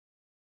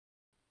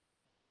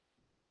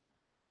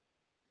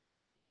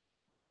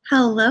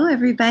Hello,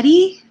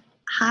 everybody.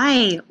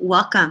 Hi,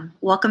 welcome.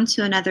 Welcome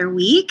to another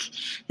week.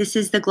 This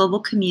is the Global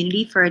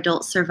Community for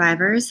Adult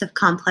Survivors of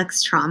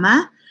Complex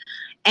Trauma,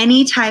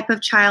 any type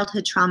of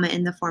childhood trauma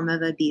in the form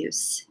of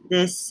abuse.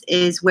 This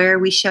is where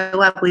we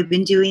show up. We've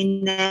been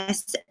doing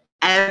this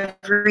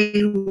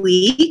every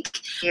week,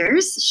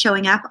 years,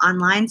 showing up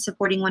online,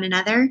 supporting one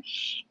another.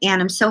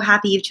 And I'm so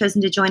happy you've chosen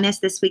to join us.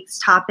 This week's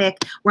topic,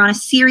 we're on a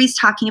series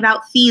talking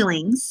about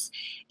feelings.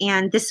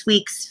 And this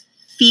week's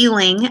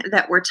feeling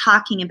that we're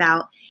talking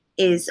about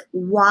is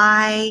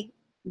why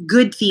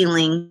good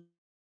feelings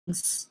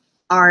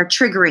are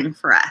triggering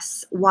for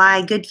us,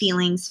 why good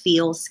feelings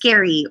feel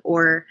scary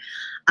or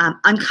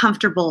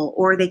uncomfortable,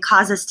 or they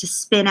cause us to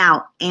spin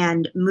out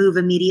and move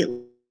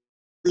immediately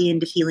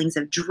into feelings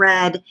of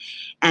dread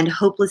and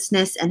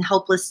hopelessness and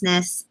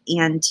helplessness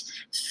and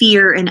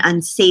fear and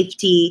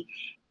unsafety.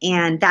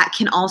 And that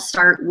can all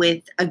start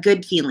with a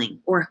good feeling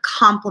or a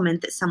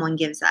compliment that someone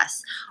gives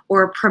us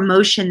or a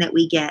promotion that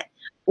we get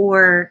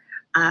or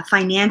a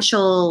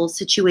financial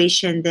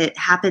situation that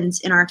happens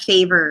in our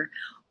favor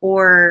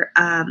or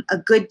a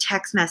good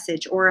text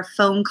message or a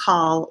phone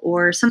call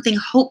or something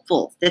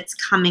hopeful that's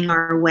coming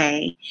our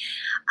way.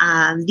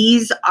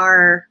 These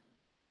are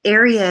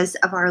areas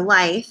of our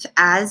life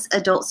as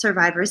adult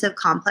survivors of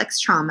complex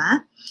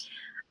trauma,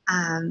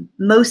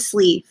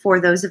 mostly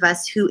for those of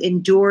us who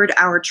endured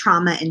our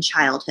trauma in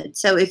childhood.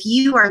 So if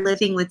you are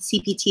living with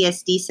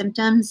CPTSD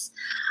symptoms,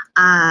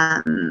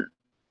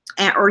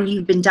 or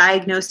you've been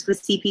diagnosed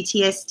with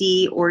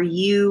CPTSD, or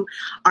you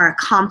are a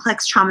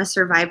complex trauma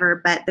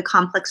survivor, but the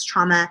complex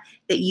trauma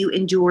that you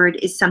endured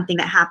is something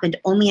that happened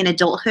only in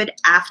adulthood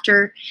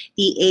after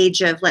the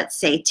age of, let's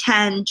say,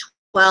 10,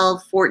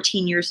 12,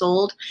 14 years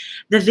old,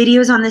 the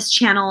videos on this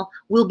channel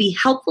will be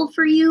helpful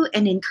for you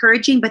and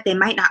encouraging, but they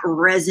might not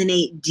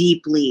resonate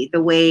deeply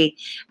the way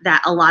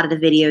that a lot of the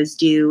videos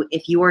do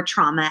if your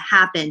trauma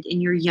happened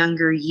in your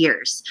younger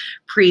years.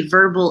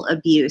 Pre-verbal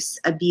abuse,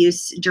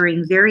 abuse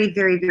during very,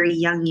 very, very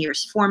young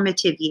years,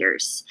 formative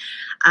years,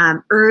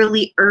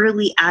 early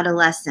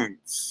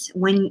adolescence,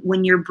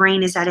 when your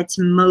brain is at its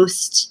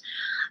most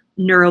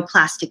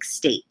neuroplastic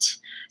state.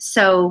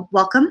 So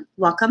welcome.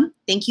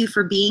 Thank you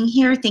for being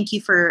here. Thank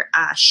you for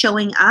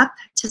showing up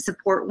to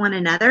support one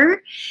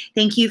another.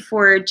 Thank you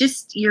for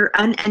just your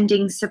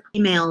unending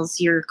emails,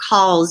 your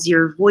calls,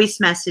 your voice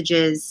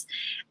messages,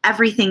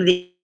 everything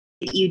that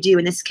you do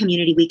in this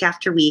community week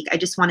after week. I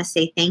just want to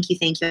say thank you.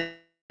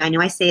 I know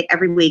I say it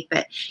every week,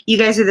 but you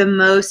guys are the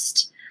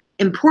most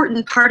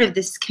important part of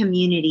this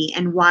community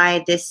and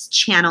why this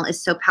channel is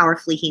so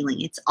powerfully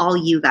healing. It's all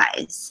you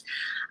guys.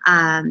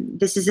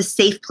 This is a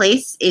safe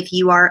place. If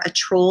you are a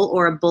troll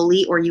or a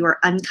bully or you are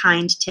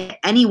unkind to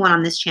anyone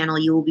on this channel,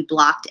 you will be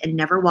blocked and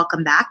never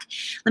welcome back.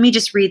 Let me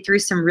just read through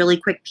some really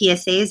quick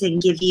PSAs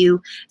and give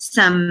you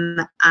some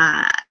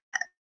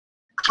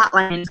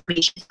hotline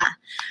information.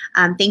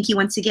 Thank you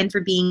once again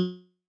for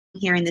being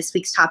here. In this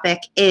week's topic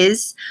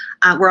is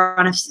we're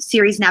on a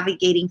series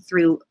navigating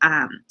through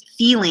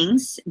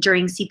feelings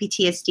during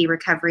CPTSD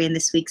recovery, and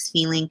this week's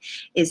feeling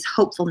is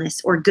hopefulness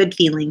or good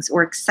feelings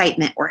or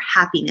excitement or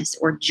happiness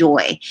or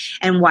joy,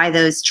 and why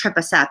those trip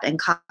us up and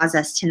cause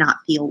us to not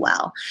feel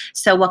well.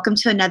 So welcome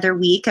to another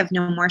week of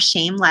No More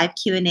Shame live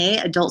Q&A,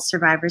 adult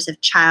survivors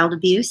of child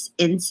abuse,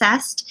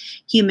 incest,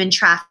 human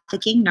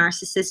trafficking,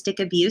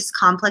 narcissistic abuse,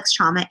 complex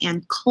trauma,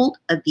 and cult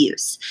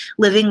abuse,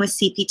 living with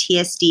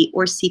CPTSD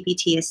or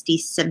CPTSD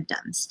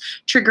symptoms.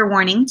 Trigger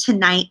warning,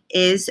 tonight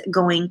is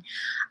going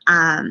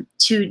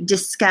to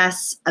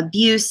discuss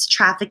abuse,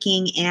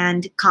 trafficking,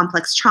 and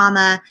complex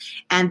trauma,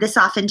 and this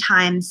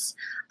oftentimes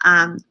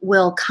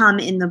will come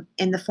in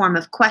the form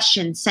of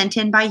questions sent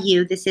in by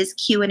you. This is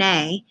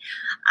Q&A,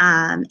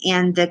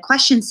 and the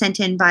questions sent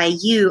in by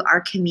you,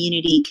 our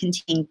community,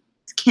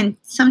 can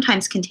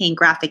sometimes contain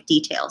graphic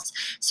details.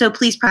 So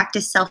please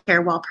practice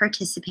self-care while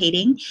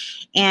participating.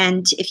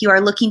 And if you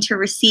are looking to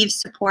receive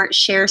support,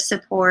 share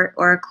support,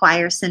 or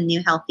acquire some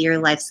new healthier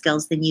life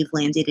skills, then you've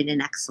landed in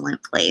an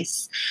excellent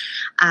place.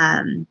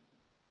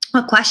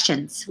 What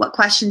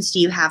questions do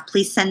you have?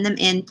 Please send them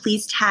in.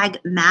 Please tag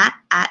Matt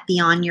at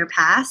Beyond Your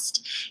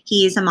Past.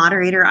 He is a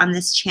moderator on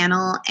this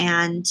channel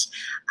and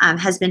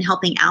has been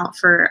helping out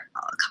for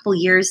a couple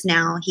years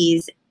now.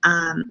 He's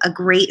a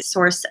great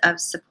source of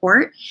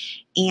support.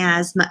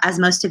 As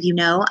most of you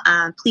know,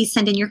 please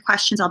send in your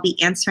questions. I'll be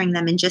answering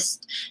them in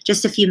just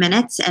a few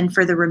minutes. And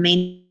for the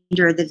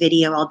remainder of the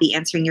video, I'll be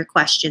answering your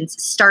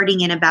questions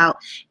starting in about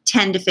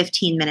 10 to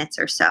 15 minutes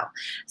or so.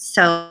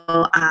 So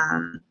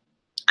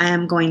I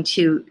am going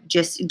to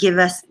just give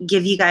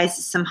you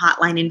guys some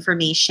hotline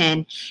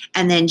information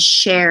and then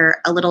share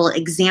a little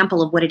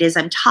example of what it is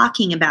I'm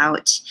talking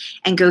about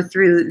and go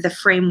through the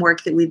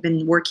framework that we've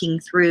been working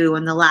through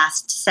in the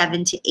last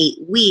 7 to 8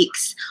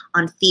 weeks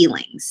on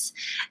feelings.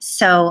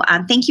 So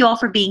thank you all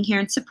for being here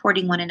and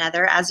supporting one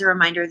another. As a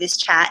reminder, this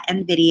chat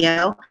and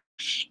video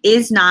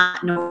is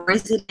not nor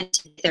is it a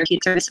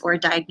therapeutic service or a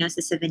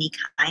diagnosis of any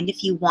kind.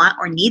 If you want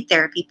or need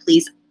therapy,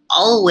 please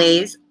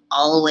always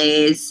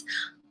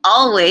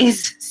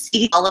always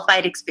see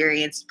qualified,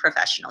 experienced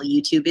professional.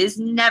 YouTube is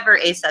never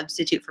a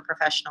substitute for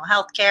professional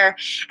healthcare.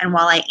 And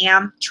while I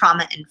am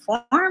trauma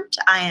informed,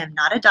 I am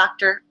not a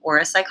doctor or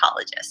a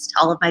psychologist.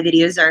 All of my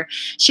videos are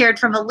shared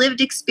from a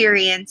lived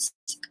experience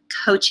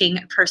coaching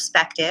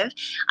perspective.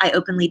 I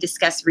openly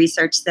discuss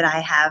research that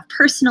I have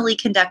personally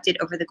conducted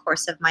over the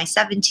course of my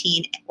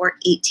 17 or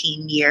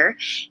 18-year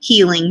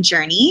healing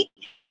journey.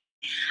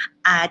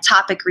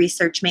 Topic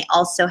research may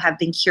also have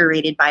been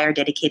curated by our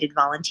dedicated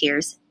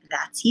volunteers.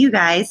 That's you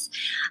guys,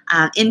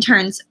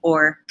 interns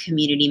or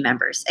community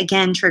members.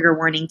 Again, trigger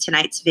warning,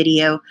 tonight's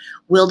video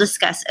will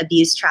discuss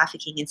abuse,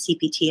 trafficking, and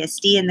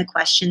CPTSD, and the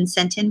questions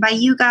sent in by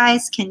you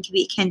guys can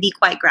be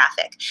quite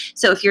graphic.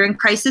 So if you're in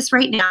crisis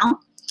right now,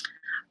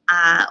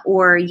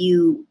 or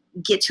you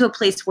get to a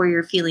place where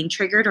you're feeling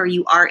triggered or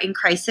you are in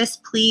crisis,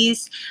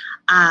 please,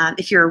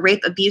 if you're a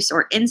rape, abuse,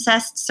 or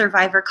incest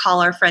survivor,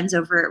 call our friends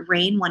over at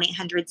RAIN,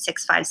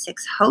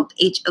 1-800-656-HOPE,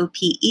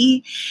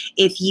 HOPE.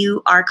 If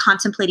you are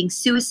contemplating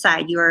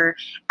suicide, you're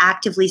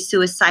actively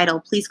suicidal,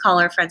 please call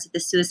our friends at the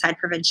Suicide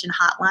Prevention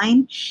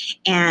Hotline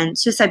and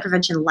Suicide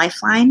Prevention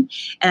Lifeline,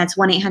 and that's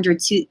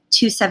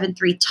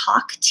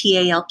 1-800-273-TALK,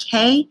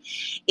 TALK.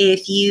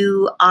 If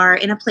you are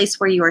in a place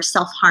where you are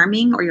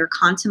self-harming or you're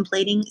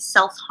contemplating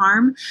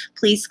self-harm,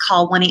 please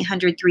call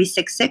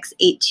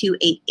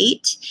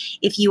 1-800-366-8288.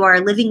 If you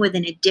are living with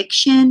an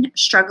addiction,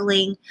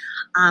 struggling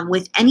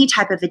with any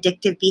type of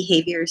addictive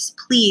behaviors,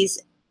 please,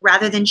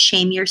 rather than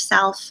shame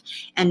yourself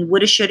and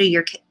woulda, shoulda,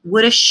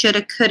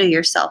 coulda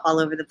yourself all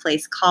over the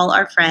place, call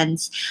our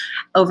friends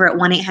over at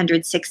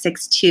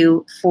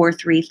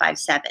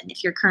 1-800-662-4357.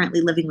 If you're currently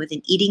living with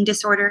an eating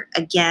disorder,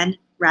 again,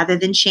 rather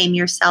than shame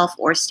yourself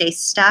or stay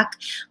stuck,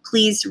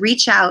 please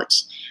reach out.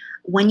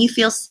 When you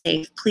feel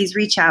safe, please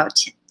reach out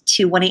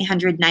to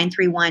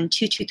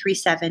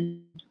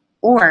 1-800-931-2237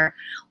 or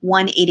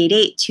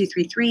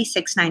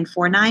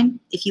 1-888-233-6949.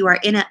 If you are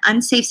in an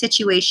unsafe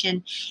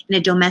situation, in a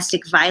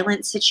domestic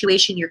violence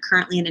situation, you're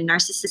currently in a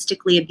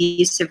narcissistically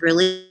abusive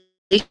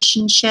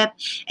relationship,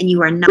 and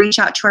you are not, reach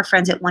out to our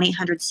friends at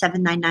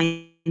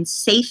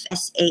 1-800-799-SAFE,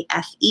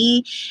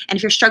 SAFE. And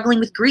if you're struggling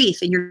with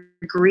grief and you're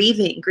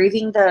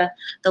grieving the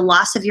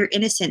loss of your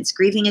innocence,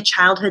 grieving a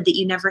childhood that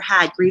you never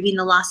had, grieving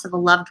the loss of a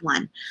loved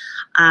one,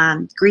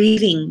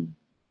 grieving,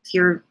 if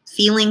you're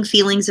feeling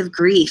feelings of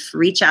grief,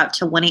 reach out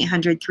to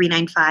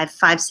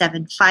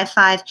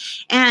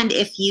 1-800-395-5755. And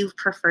if you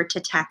prefer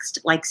to text,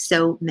 like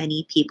so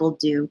many people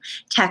do,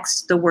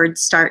 text the word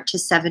START to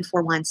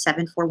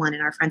 741-741,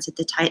 and our friends at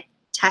the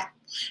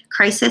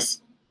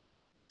crisis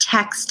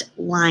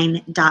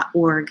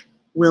textline.org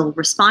will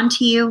respond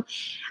to you,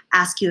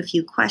 ask you a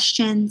few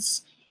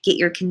questions, get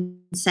your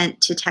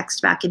consent to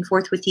text back and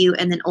forth with you,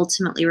 and then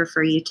ultimately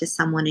refer you to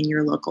someone in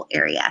your local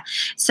area.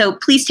 So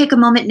please take a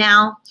moment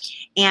now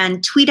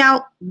and tweet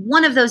out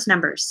one of those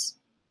numbers.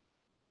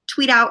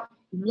 Tweet out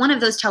one of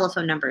those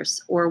telephone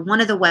numbers or one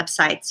of the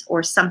websites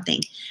or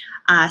something.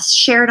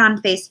 Share it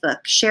on Facebook,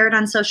 share it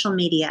on social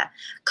media,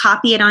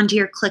 copy it onto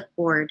your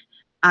clipboard,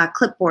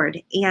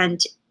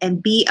 and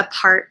be a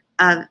part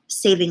of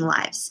saving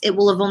lives. It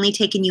will have only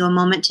taken you a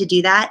moment to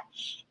do that,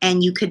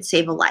 and you could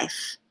save a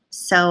life.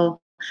 So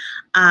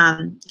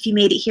if you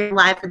made it here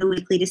live for the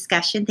weekly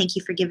discussion, thank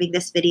you for giving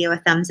this video a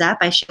thumbs up.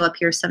 I show up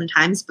here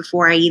sometimes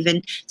before I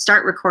even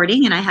start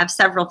recording, and I have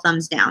several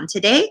thumbs down.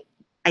 Today,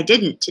 I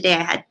didn't. Today,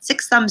 I had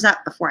 6 thumbs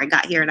up before I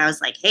got here, and I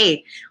was like,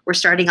 hey, we're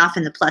starting off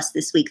in the plus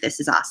this week. This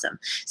is awesome.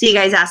 So you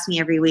guys ask me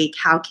every week,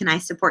 how can I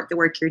support the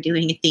work you're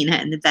doing, Athena?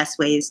 And the best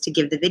way is to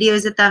give the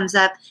videos a thumbs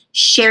up,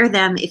 share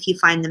them if you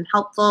find them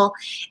helpful,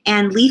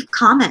 and leave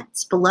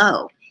comments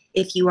below.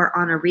 If you are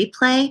on a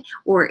replay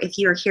or if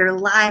you're here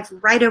live,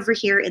 right over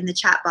here in the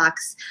chat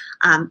box,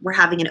 we're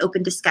having an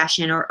open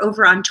discussion, or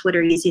over on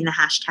Twitter using the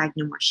hashtag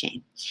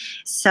 #NoMoreShame.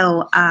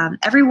 So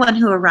everyone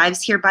who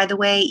arrives here, by the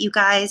way, you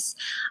guys,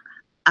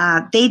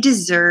 they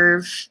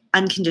deserve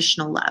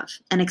unconditional love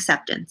and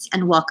acceptance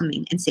and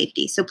welcoming and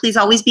safety. So please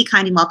always be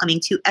kind and welcoming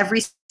to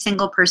every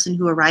single person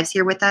who arrives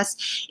here with us.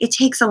 It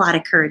takes a lot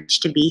of courage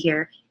to be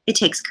here. It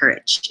takes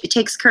courage. It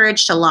takes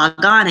courage to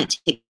log on. It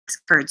takes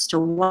courage to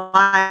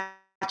watch.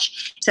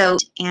 So,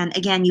 and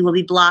again, you will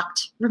be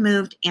blocked,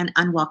 removed, and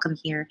unwelcome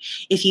here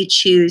if you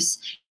choose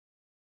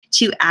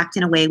to act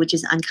in a way which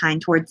is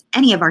unkind towards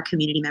any of our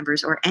community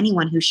members or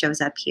anyone who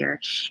shows up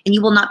here. And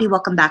you will not be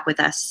welcome back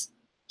with us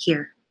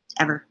here,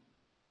 ever,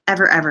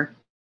 ever, ever.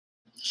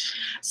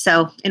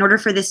 So in order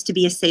for this to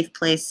be a safe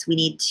place, we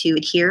need to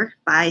adhere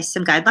by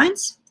some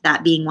guidelines,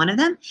 that being one of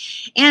them.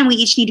 And we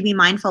each need to be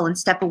mindful and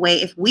step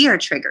away if we are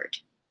triggered.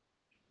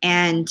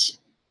 And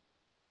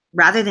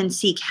rather than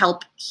seek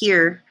help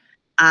here,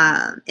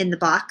 in the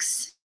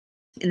box,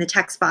 in the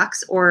text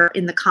box, or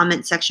in the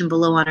comment section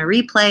below on a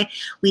replay,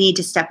 we need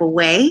to step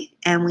away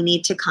and we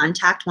need to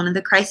contact one of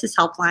the crisis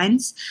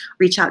helplines,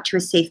 reach out to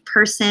a safe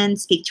person,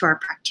 speak to our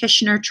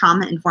practitioner.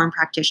 Trauma-informed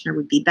practitioner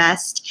would be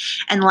best.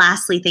 And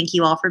lastly, thank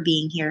you all for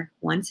being here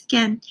once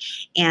again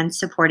and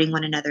supporting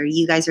one another.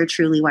 You guys are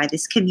truly why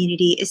this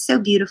community is so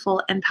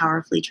beautiful and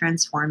powerfully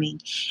transforming.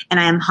 And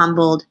I am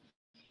humbled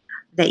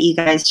that you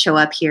guys show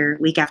up here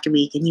week after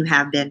week, and you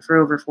have been for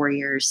over 4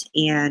 years.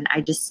 And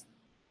I just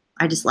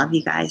love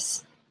you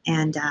guys.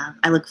 And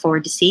I look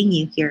forward to seeing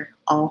you here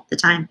all the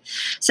time.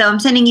 So I'm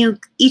sending you,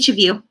 each of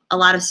you, a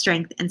lot of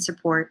strength and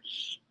support,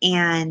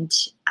 and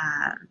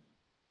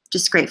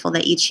just grateful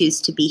that you choose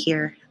to be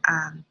here.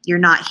 You're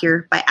not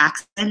here by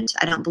accident.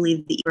 I don't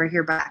believe that you are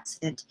here by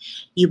accident.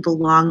 You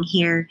belong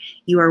here.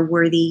 You are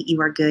worthy. You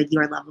are good.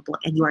 You are lovable,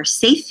 and you are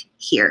safe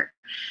here.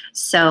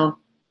 So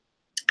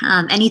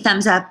any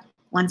thumbs up,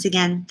 once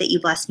again, that you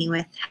bless me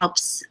with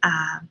helps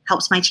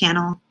my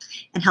channel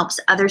and helps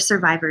other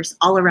survivors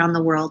all around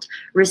the world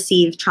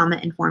receive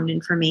trauma-informed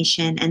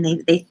information, and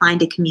they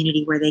find a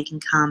community where they can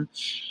come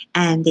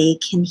and they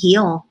can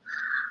heal.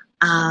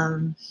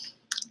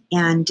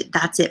 And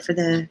that's it for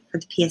the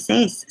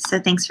PSAs. So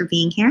thanks for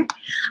being here.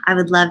 I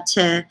would love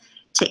to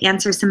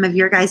answer some of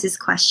your guys'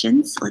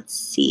 questions. Let's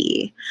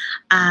see.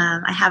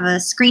 I have a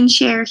screen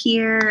share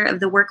here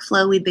of the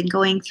workflow we've been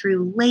going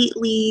through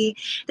lately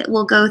that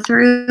we'll go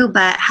through,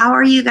 but how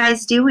are you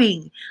guys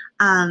doing?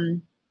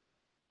 I'm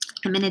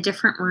in a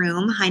different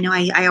room. I know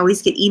I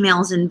always get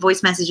emails and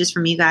voice messages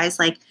from you guys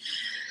like,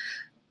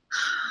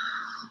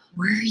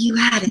 where are you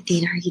at,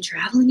 Athena? Are you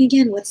traveling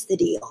again? What's the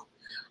deal?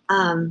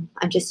 I'm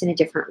just in a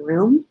different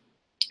room.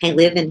 I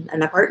live in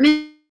an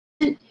apartment,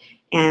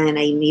 and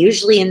I'm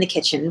usually in the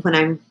kitchen when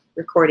I'm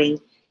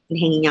recording and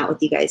hanging out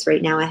with you guys.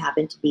 Right now I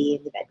happen to be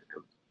in the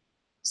bedroom.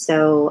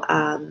 So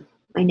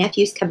my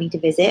nephew's coming to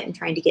visit and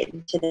trying to get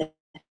into the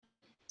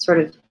sort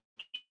of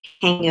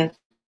hang of,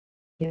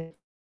 you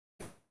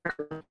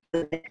know,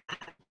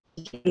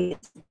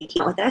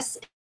 with us,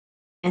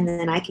 and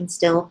then I can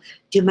still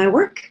do my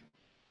work.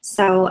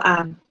 So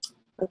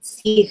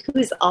let's see who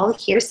is all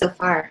here so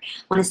far. I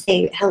want to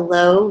say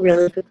hello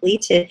really quickly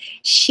to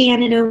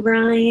Shannon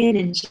O'Brien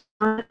and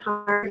John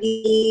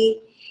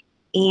Harvey.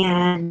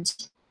 And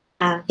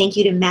thank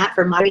you to Matt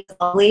for moderating as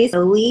always.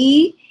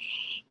 Zoe.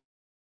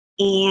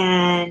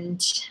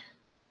 And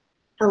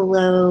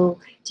hello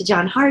to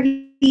John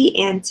Harvey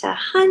and to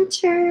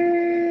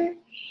Hunter.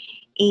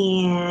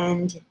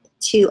 And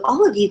to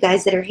all of you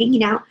guys that are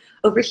hanging out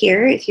over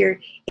here. If you're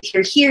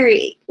here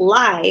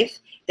live,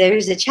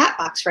 there's a chat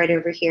box right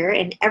over here,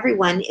 and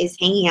everyone is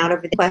hanging out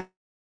over the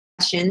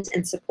questions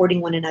and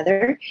supporting one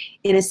another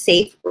in a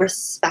safe,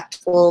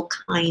 respectful,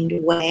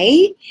 kind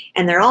way.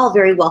 And they're all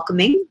very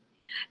welcoming.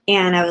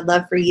 And I would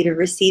love for you to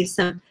receive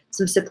some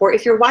support.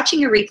 If you're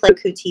watching a replay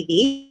of Ku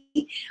TV,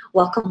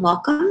 welcome,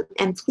 welcome.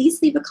 And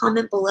please leave a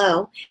comment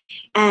below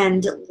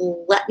and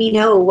let me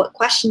know what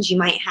questions you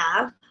might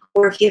have,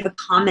 or if you have a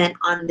comment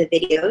on the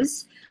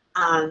videos.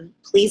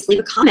 Please leave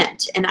a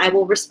comment and I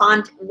will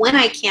respond when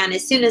I can,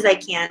 as soon as I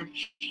can.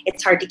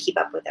 It's hard to keep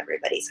up with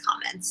everybody's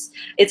comments.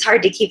 It's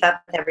hard to keep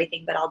up with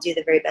everything, but I'll do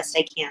the very best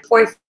I can.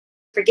 Before I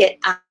forget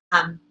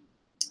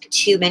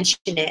to mention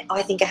it, oh,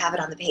 I think I have it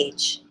on the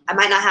page. I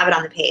might not have it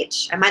on the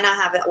page. I might not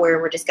have it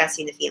where we're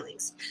discussing the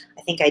feelings.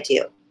 I think I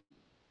do.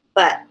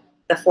 But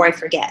before I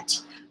forget,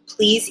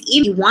 please,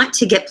 if you want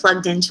to get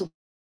plugged into,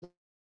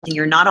 and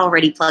you're not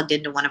already plugged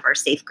into one of our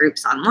safe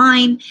groups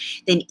online,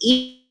 then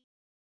email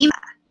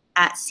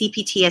at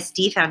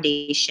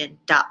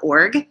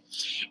cptsdfoundation.org,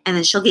 and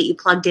then she'll get you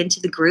plugged into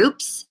the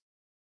groups.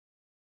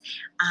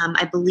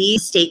 I believe,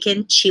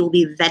 mistaken, she will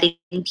be vetting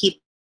people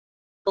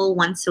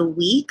once a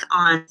week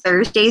on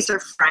Thursdays or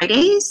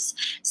Fridays.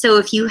 So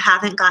if you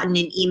haven't gotten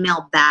an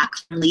email back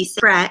from Lisa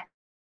Brett,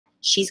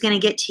 she's going to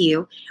get to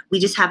you. We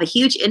just have a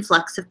huge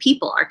influx of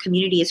people. Our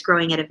community is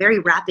growing at a very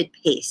rapid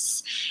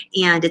pace,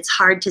 and it's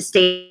hard to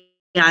stay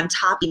on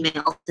top of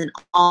emails and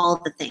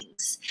all the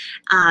things.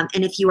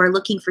 And if you are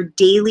looking for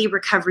daily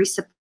recovery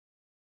support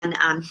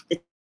on the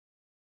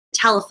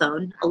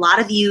telephone, a lot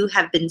of you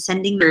have been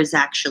sending letters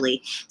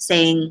actually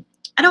saying,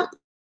 I don't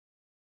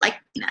like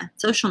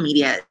social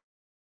media.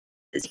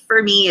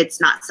 For me,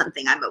 it's not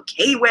something I'm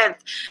okay with.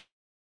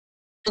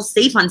 I feel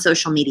safe on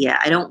social media.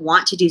 I don't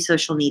want to do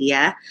social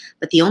media,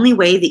 but the only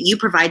way that you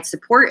provide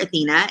support,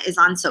 Athena, is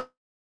on social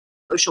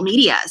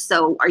media.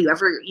 So are you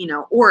ever,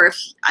 or if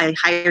I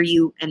hire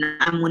you and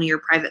I'm one of your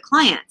private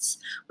clients,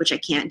 which I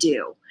can't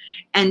do.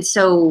 And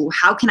so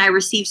how can I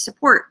receive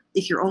support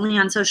if you're only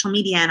on social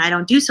media and I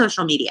don't do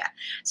social media?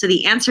 So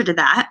the answer to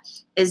that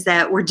is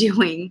that we're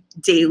doing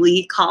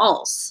daily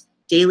calls,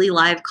 daily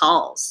live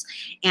calls.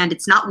 And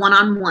it's not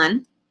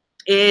one-on-one,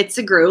 it's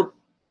a group.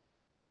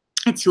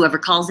 It's whoever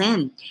calls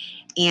in.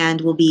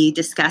 And we'll be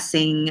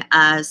discussing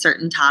a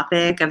certain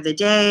topic of the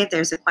day. If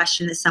there's a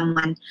question that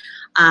someone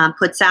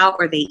puts out,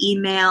 or they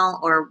email,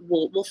 or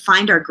we'll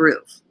find our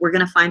groove. We're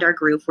going to find our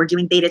groove. We're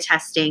doing beta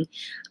testing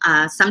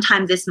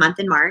sometime this month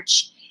in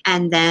March,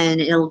 and then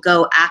it'll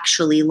go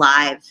actually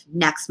live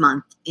next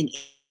month in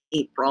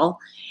April.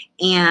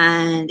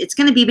 And it's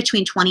going to be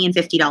between $20 and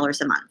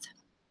 $50 a month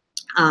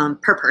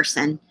per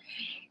person.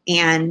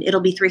 And it'll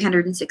be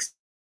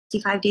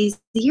 365 days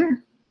a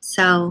year.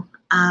 So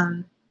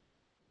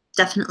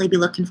definitely be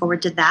looking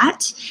forward to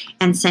that,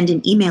 and send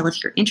an email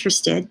if you're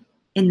interested.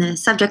 In the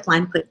subject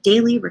line, put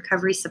daily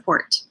recovery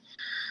support.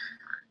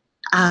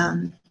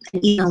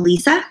 email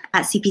Lisa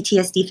at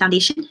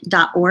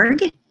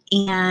cptsdfoundation.org.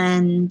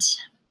 And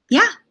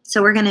yeah,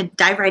 so we're going to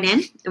dive right in,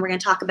 and we're going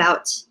to talk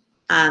about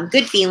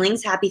good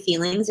feelings, happy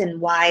feelings,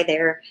 and why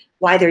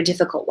they're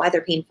difficult, why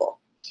they're painful.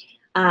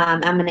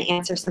 I'm going to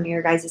answer some of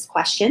your guys'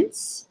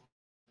 questions.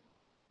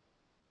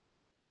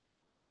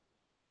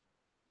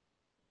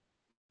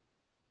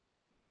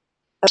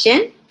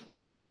 Question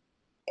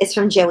is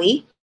from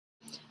Joey.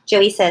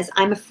 Joey says,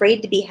 I'm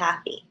afraid to be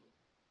happy.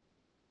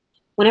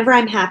 Whenever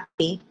I'm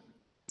happy,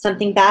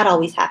 something bad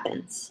always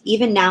happens.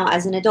 Even now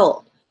as an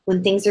adult,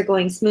 when things are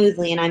going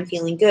smoothly and I'm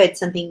feeling good,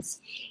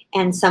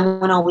 and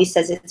someone always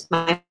says it's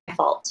my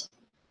fault.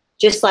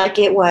 Just like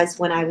it was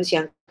when I was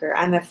younger.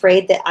 I'm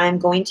afraid that I'm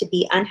going to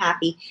be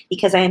unhappy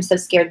because I am so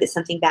scared that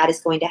something bad is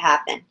going to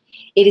happen.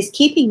 It is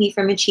keeping me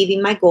from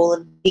achieving my goal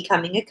of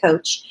becoming a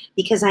coach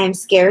because I am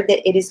scared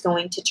that it is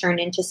going to turn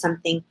into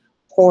something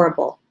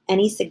horrible.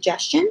 Any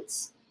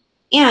suggestions?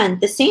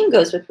 And the same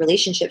goes with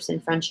relationships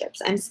and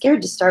friendships. I'm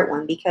scared to start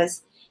one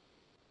because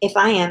if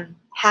I am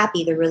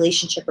happy, the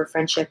relationship or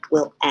friendship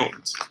will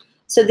end.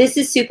 So this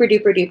is super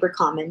duper duper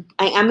common.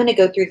 I am going to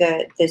go through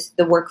the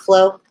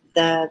workflow,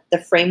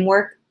 the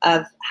framework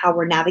of how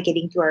we're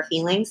navigating through our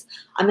feelings.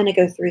 I'm going to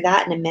go through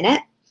that in a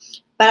minute,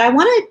 but I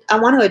want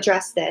to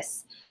address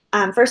this.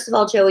 First of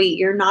all, Joey,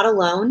 you're not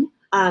alone.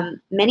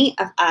 Many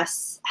of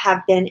us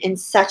have been in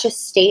such a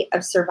state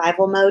of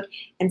survival mode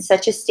and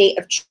such a state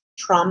of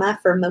trauma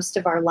for most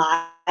of our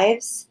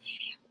lives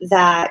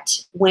that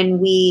when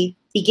we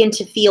begin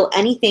to feel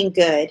anything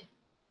good,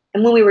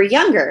 and when we were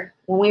younger,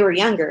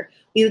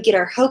 we would get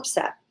our hopes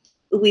up.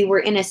 We were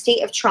in a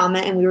state of trauma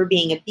and we were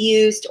being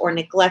abused or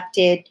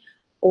neglected,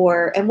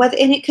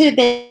 and it could have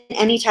been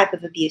any type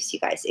of abuse, you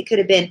guys. It could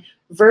have been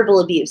verbal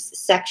abuse,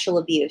 sexual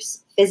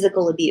abuse,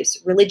 physical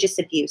abuse, religious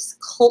abuse,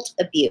 cult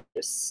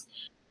abuse,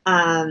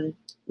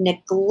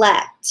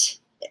 neglect.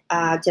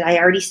 Did I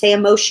already say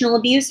emotional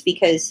abuse?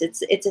 Because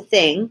it's a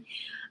thing.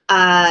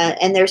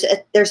 And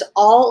there's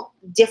all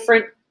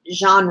different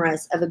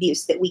genres of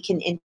abuse that we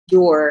can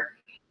endure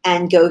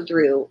and go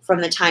through from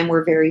the time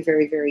we're very,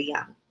 very, very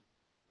young.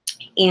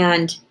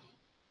 And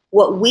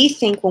what we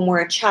think when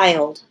we're a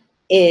child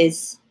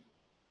is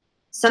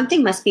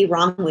something must be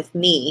wrong with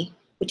me,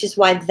 which is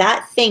why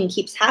that thing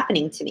keeps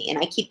happening to me and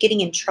I keep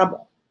getting in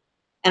trouble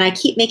and I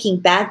keep making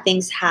bad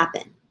things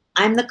happen.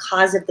 I'm the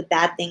cause of the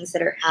bad things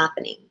that are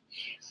happening.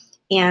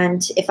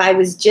 And if I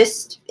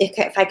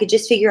could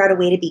just figure out a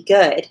way to be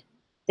good,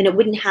 then it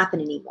wouldn't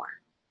happen anymore.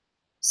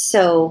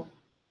 So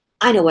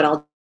I know what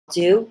I'll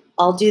do.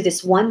 I'll do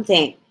this one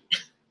thing.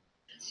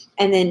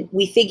 And then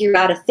we figure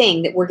out a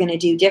thing that we're going to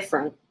do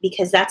different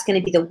because that's going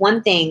to be the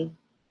one thing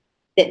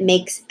that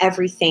makes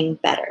everything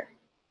better.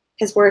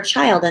 Because we're a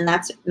child and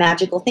that's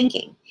magical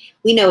thinking.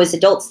 We know as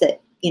adults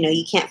that,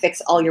 you can't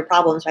fix all your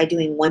problems by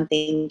doing one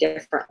thing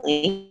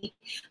differently.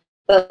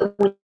 But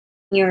when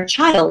you're a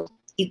child,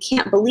 you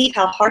can't believe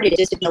how hard it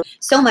is to feel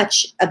so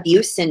much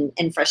abuse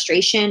and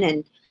frustration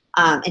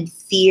and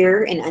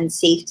fear and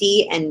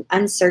unsafety and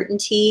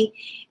uncertainty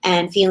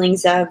and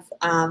feelings of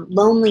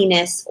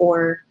loneliness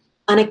or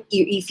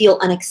you feel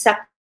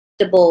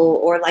unacceptable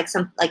or like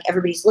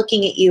everybody's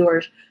looking at you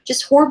or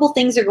just horrible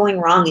things are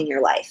going wrong in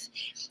your life.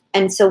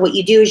 And so what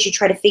you do is you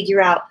try to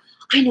figure out,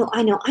 I know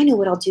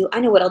what I'll do.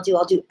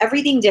 I'll do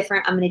everything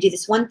different. I'm going to do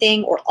this one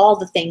thing or all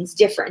the things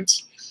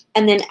different.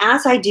 And then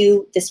as I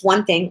do this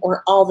one thing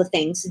or all the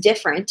things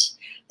different,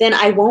 then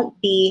I won't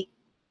be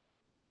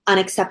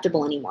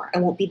unacceptable anymore. I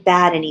won't be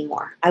bad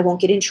anymore. I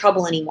won't get in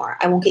trouble anymore.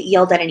 I won't get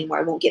yelled at anymore.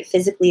 I won't get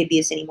physically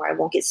abused anymore. I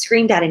won't get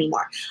screamed at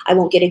anymore. I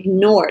won't get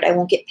ignored. I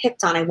won't get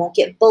picked on. I won't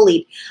get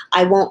bullied.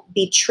 I won't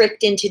be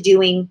tricked into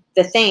doing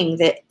the thing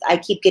that I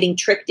keep getting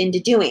tricked into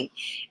doing.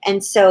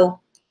 And so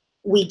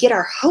we get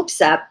our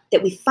hopes up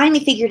that we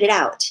finally figured it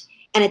out.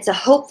 And it's a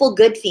hopeful,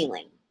 good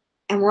feeling.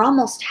 And we're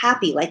almost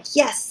happy, like,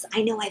 yes,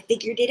 I know I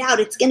figured it out.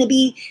 This is going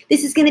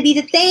to be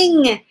the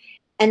thing.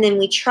 And then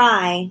we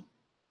try.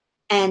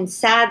 And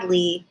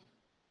sadly,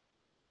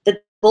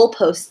 the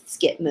goalposts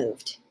get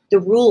moved. The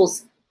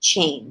rules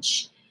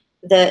change.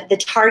 The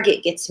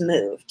target gets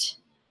moved.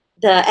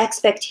 The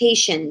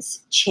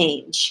expectations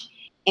change.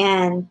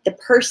 And the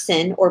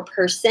person or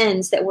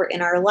persons that were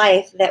in our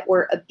life that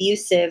were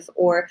abusive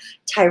or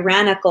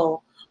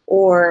tyrannical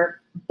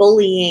or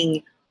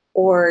bullying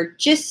or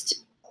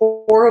just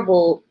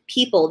horrible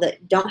people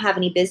that don't have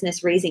any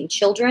business raising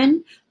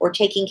children or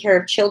taking care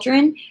of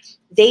children,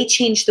 they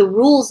change the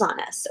rules on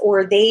us,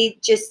 or they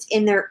just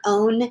in their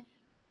own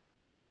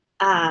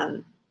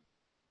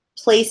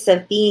place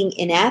of being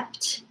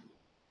inept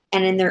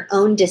and in their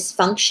own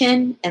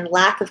dysfunction and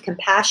lack of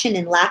compassion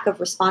and lack of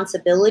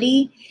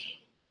responsibility,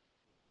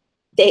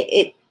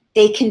 they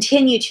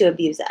continue to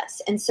abuse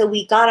us. And so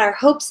we got our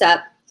hopes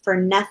up for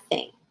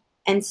nothing.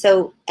 And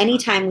so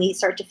anytime we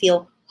start to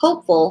feel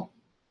hopeful,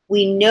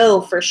 we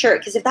know for sure,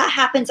 because if that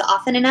happens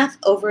often enough,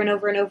 over and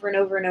over and over and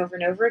over and over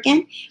and over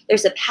again,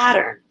 there's a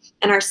pattern.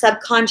 And our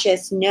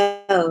subconscious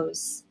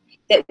knows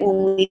that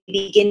when we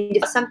begin to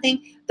do something,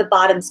 the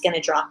bottom's going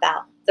to drop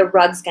out. the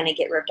rug's going to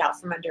get ripped out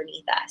from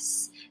underneath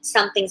us.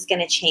 Something's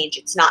going to change.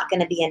 It's not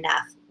going to be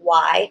enough.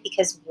 Why?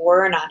 Because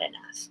we're not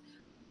enough.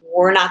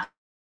 We're not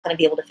going to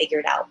be able to figure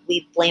it out.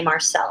 We blame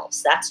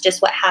ourselves. That's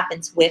just what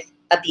happens with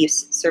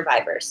abuse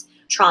survivors,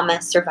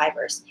 trauma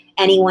survivors,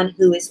 anyone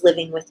who is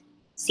living with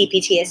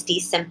CPTSD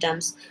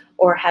symptoms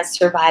or has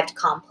survived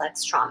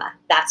complex trauma.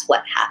 That's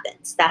what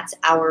happens. That's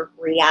our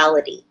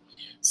reality.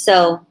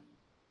 So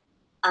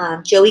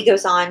Joey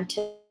goes on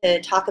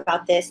to talk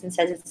about this and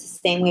says it's the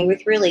same way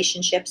with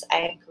relationships.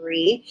 I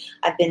agree.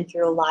 I've been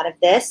through a lot of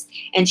this.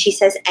 And she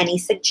says, any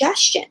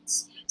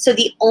suggestions? So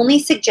the only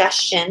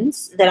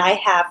suggestions that I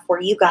have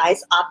for you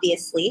guys,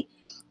 obviously,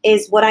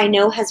 is what I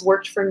know has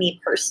worked for me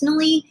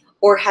personally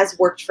or has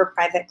worked for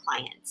private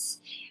clients.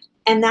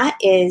 And that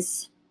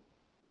is,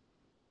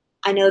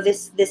 I know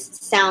this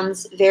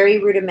sounds very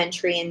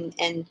rudimentary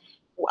and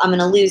I'm going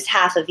to lose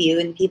half of you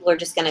and people are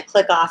just going to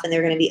click off and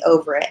they're going to be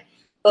over it.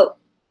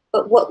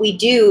 But what we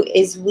do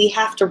is we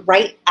have to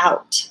write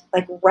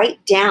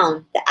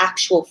down the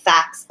actual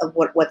facts of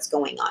what's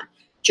going on.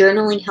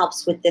 Journaling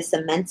helps with this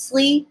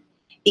immensely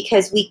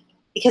because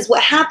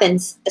what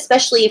happens,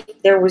 especially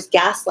if there was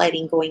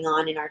gaslighting going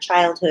on in our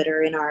childhood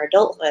or in our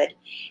adulthood,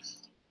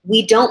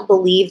 we don't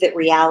believe that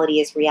reality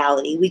is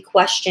reality. We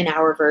question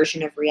our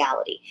version of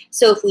reality.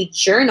 So if we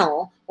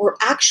journal, or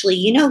actually,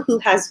 you know who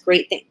has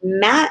great things?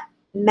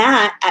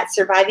 Matt at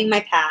Surviving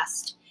My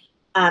Past,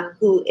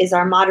 who is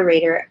our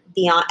moderator at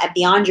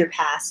Beyond Your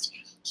Past,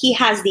 he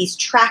has these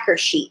tracker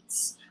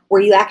sheets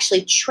where you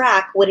actually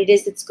track what it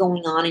is that's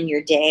going on in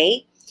your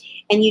day.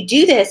 And you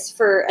do this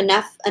for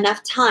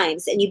enough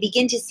times and you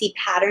begin to see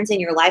patterns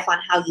in your life on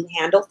how you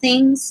handle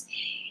things.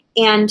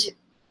 And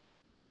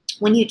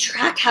when you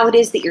track how it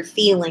is that you're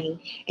feeling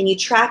and you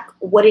track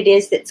what it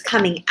is that's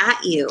coming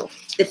at you,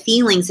 the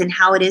feelings and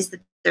how it is that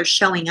they're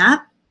showing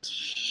up,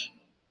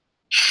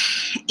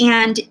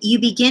 and you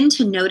begin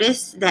to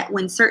notice that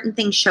when certain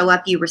things show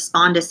up, you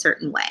respond a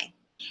certain way.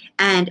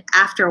 And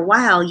after a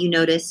while, you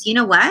notice, you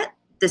know what?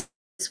 This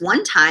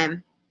one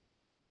time,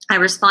 I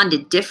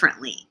responded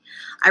differently.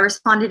 I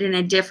responded in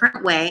a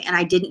different way, and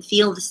I didn't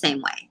feel the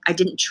same way. I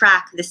didn't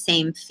track the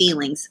same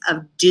feelings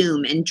of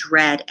doom and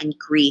dread and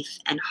grief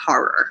and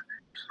horror.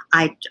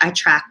 I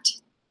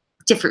tracked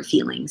different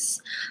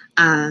feelings.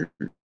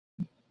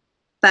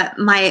 But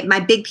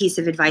my big piece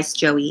of advice,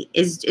 Joey,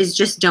 is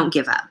just don't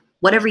give up.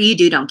 Whatever you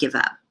do, don't give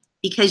up,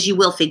 because you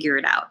will figure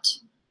it out.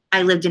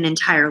 I lived an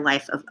entire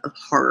life of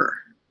horror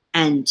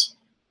and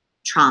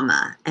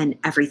trauma and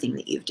everything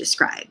that you've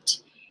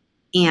described.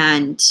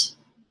 And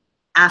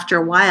after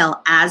a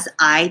while, as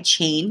I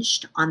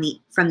changed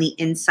from the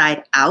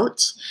inside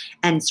out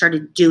and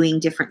started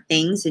doing different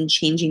things and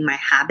changing my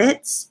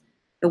habits,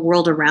 the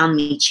world around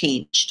me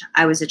changed.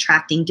 I was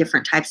attracting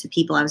different types of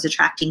people. I was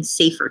attracting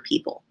safer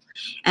people.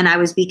 And I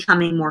was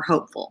becoming more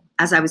hopeful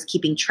as I was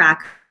keeping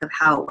track of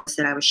how it was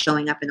that I was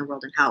showing up in the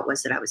world and how it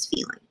was that I was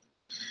feeling.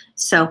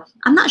 So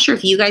I'm not sure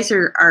if you guys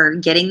are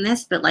getting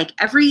this, but like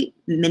every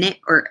minute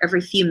or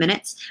every few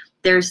minutes,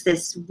 there's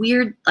this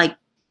weird like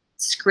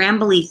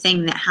scrambly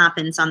thing that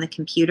happens on the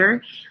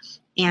computer.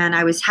 And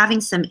I was having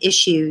some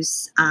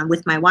issues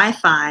with my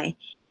Wi-Fi.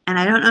 And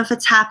I don't know if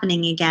it's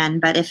happening again,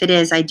 but if it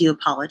is, I do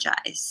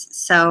apologize.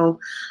 So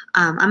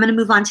I'm going to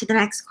move on to the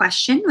next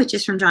question, which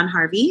is from John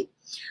Harvey.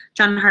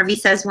 John Harvey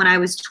says, when I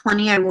was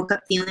 20, I woke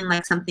up feeling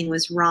like something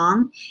was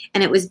wrong.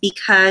 And it was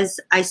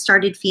because I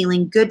started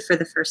feeling good for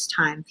the first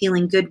time.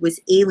 Feeling good was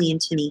alien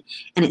to me,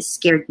 and it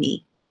scared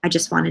me. I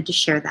just wanted to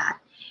share that.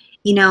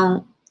 You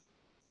know,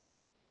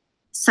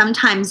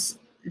 sometimes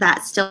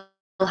that still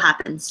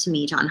happens to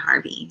me, John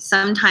Harvey.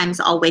 Sometimes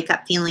I'll wake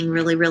up feeling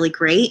really, really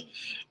great.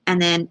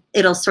 And then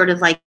it'll sort of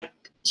like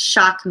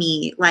shock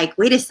me, like,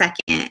 wait a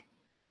second,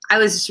 I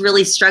was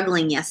really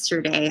struggling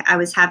yesterday. I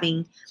was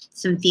having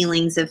some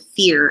feelings of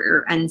fear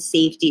or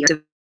unsafety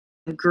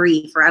or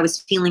grief, or I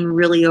was feeling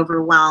really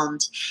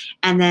overwhelmed.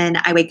 And then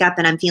I wake up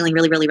and I'm feeling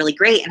really, really, really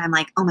great. And I'm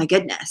like, oh my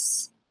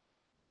goodness,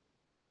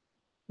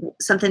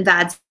 something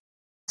bad's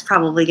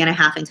probably going to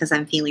happen because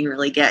I'm feeling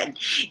really good,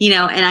 you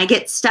know, and I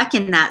get stuck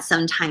in that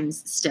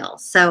sometimes still.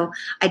 So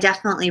I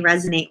definitely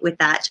resonate with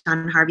that,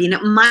 John Harvey. You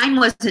know, mine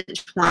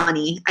wasn't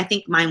 20. I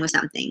think mine was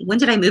something. When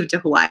did I move to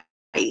Hawaii?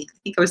 I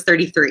think I was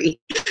 33.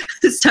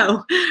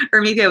 So,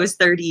 or maybe I was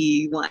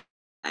 31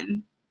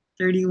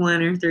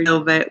 or 30.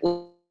 No, but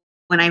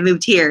when I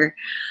moved here,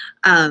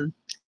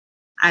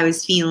 I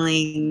was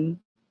feeling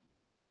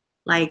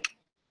like,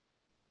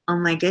 oh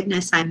my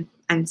goodness, I'm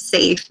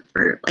safe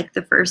for like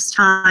the first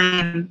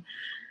time.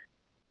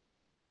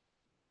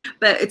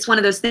 But it's one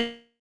of those things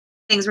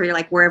where you're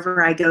like,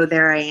 wherever I go,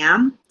 there I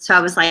am. So I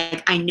was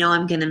like, I know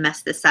I'm going to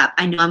mess this up.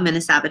 I know I'm going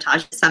to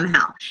sabotage it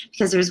somehow,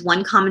 because there's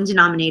one common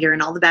denominator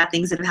in all the bad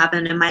things that have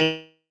happened in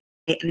my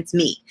life, and it's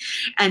me.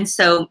 And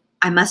so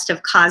I must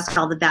have caused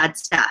all the bad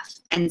stuff.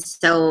 And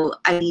so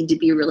I need to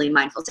be really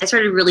mindful. So I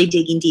started really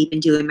digging deep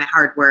and doing my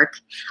hard work.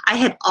 I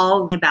had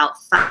all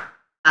about 5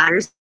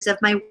 years of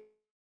my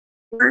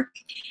work,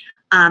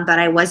 but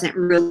I wasn't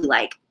really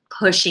like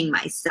pushing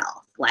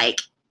myself. Like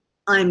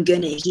I'm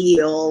gonna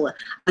heal.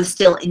 I was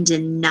still in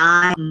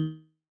denial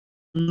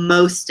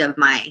most of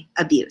my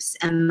abuse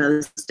and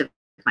most of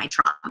my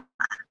trauma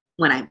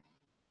when I'm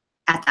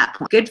at that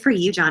point. Good for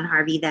you, John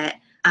Harvey, that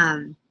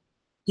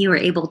you were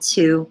able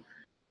to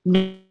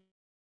know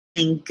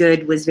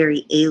good was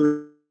very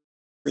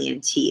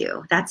alien to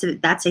you.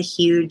 That's a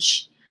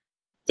huge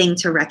thing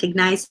to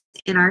recognize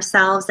in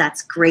ourselves.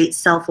 That's great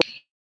self,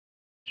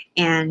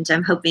 and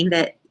I'm hoping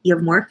that you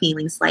have more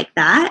feelings like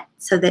that,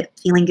 so that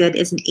feeling good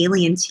isn't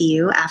alien to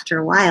you after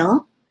a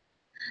while.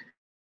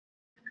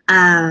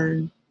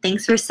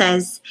 Thanks for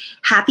says,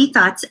 happy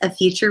thoughts of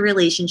future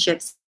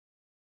relationships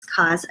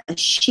cause a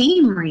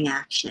shame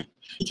reaction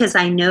because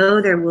I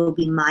know there will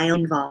be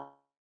mild involved.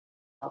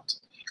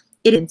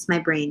 It is my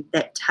brain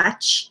that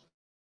touch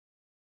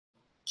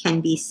can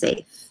be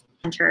safe.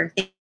 Hunter,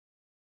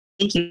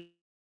 thank you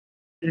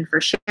for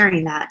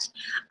sharing that.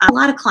 A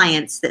lot of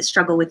clients that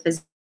struggle with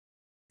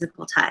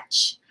physical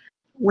touch,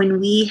 when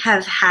we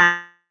have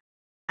had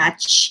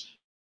touch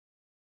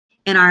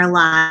in our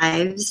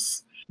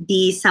lives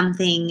be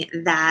something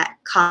that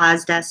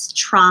caused us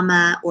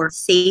trauma or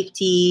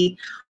safety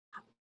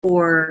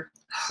or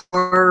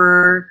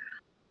horror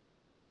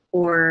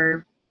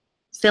or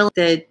feel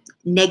the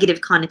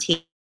negative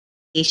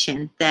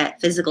connotation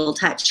that physical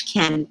touch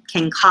can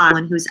cause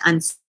someone who's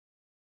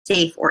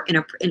unsafe or in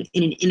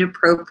an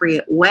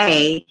inappropriate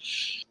way,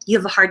 you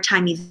have a hard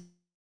time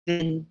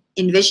even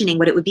envisioning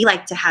what it would be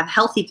like to have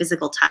healthy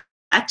physical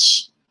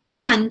touch.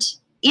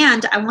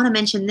 And I want to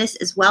mention this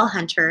as well,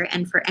 Hunter,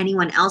 and for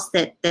anyone else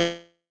that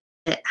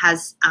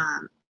has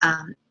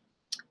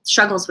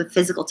struggles with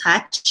physical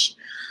touch,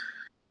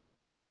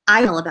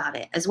 I know about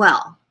it as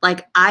well.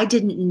 Like, I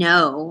didn't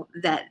know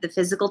that the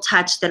physical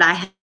touch that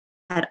I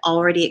had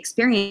already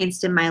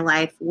experienced in my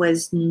life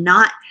was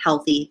not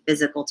healthy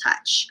physical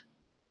touch.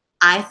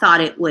 I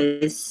thought it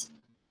was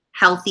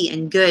healthy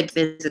and good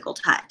physical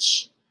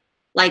touch.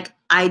 Like,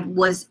 I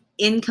was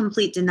in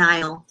complete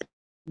denial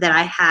that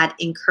I had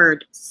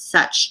incurred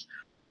such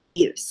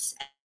abuse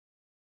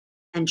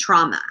and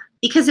trauma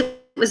because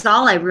it was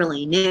all I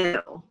really knew.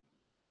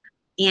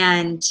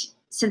 And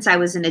since I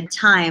was in a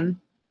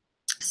time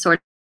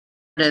sort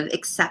of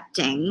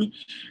accepting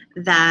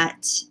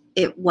that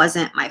it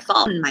wasn't my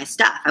fault and my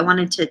stuff, I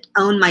wanted to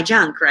own my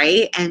junk,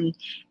 right? And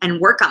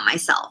work on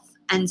myself.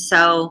 And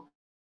so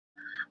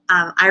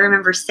I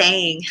remember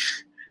saying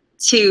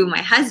to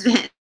my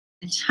husband,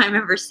 I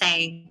remember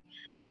saying,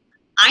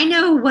 I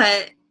know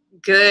what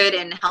good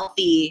and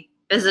healthy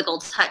physical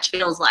touch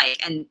feels like,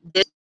 and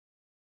this,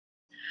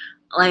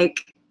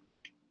 like,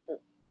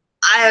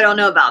 I don't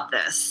know about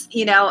this,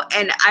 you know?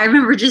 And I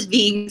remember just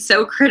being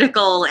so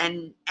critical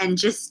and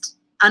just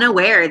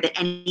unaware that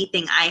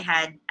anything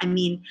I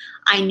mean,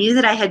 I knew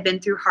that I had been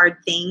through hard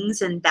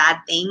things and bad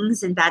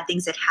things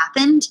had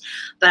happened,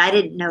 but I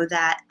didn't know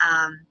that,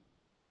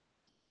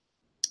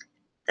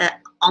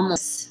 that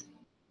almost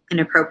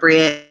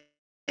inappropriate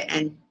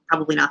and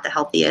probably not the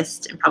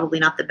healthiest and probably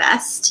not the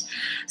best.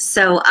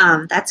 So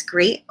that's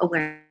great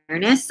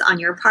awareness on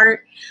your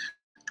part.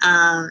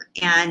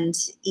 And,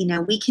 you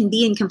know, we can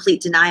be in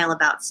complete denial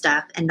about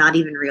stuff and not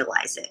even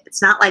realize it.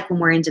 It's not like when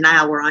we're in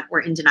denial,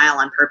 we're in denial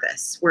on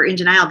purpose. We're in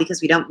denial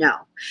because we don't know.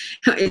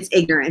 It's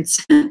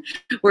ignorance.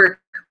 we're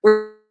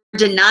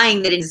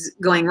denying that it's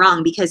going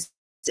wrong because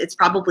it's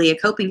probably a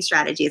coping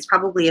strategy. It's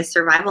probably a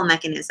survival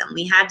mechanism.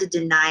 We had to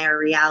deny our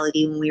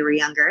reality when we were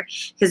younger,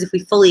 because if we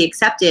fully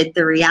accepted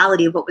the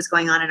reality of what was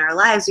going on in our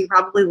lives, we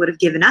probably would have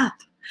given up.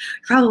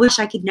 Probably wish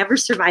I could never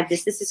survive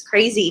this. This is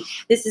crazy.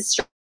 This is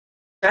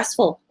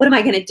stressful. What am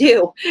I going to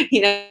do?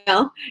 You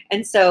know?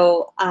 And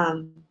so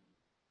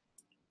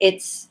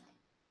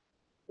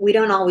we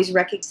don't always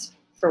recognize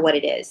for what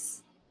it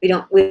is. We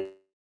don't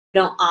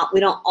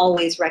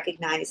always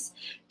recognize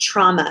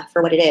trauma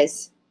for what it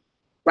is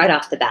right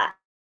off the bat.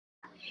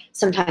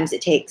 Sometimes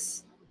it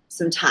takes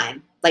some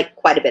time, like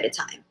quite a bit of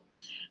time.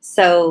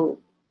 So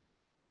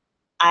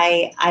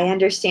I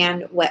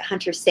understand what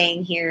Hunter's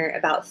saying here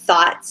about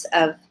thoughts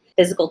of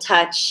physical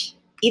touch,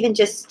 even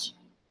just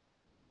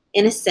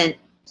innocent,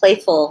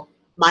 playful,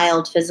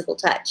 mild physical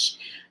touch.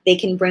 They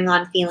can bring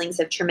on feelings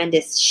of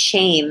tremendous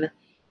shame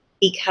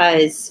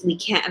because we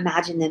can't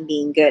imagine them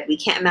being good. We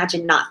can't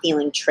imagine not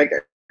feeling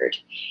triggered.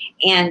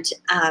 And,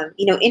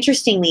 you know,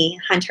 interestingly,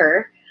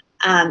 Hunter,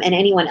 and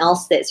anyone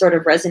else that sort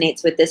of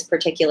resonates with this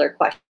particular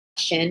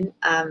question,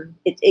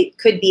 it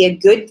could be a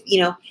good,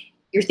 you know,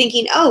 you're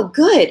thinking, oh,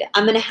 good,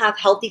 I'm going to have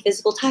healthy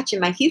physical touch in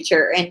my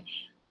future. And,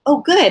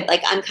 oh, good,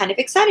 like, I'm kind of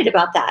excited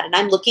about that. And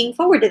I'm looking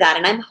forward to that.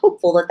 And I'm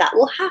hopeful that that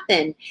will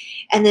happen.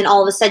 And then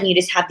all of a sudden you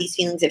just have these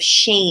feelings of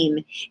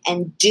shame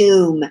and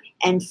doom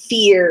and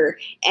fear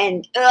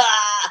and,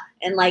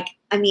 like,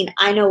 I mean,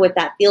 I know what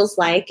that feels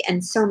like.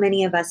 And so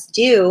many of us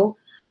do.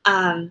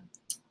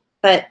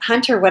 But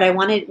Hunter, what I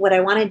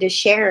wanted to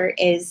share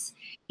is,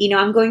 you know,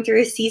 I'm going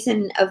through a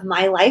season of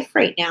my life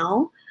right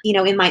now, you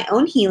know, in my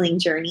own healing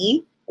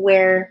journey,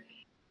 where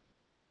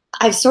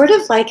I've sort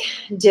of like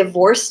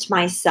divorced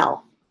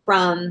myself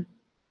from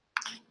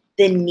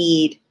the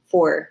need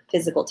for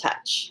physical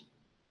touch.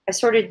 I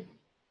sort of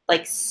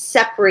like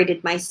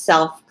separated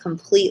myself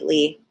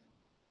completely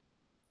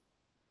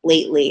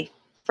lately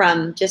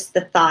from just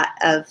the thought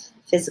of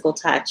physical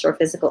touch or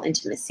physical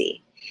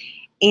intimacy.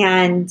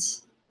 And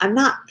I'm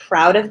not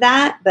proud of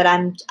that, but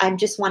I'm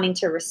just wanting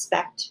to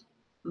respect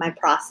my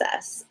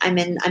process. I'm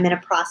in a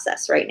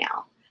process right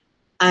now.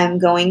 I'm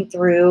going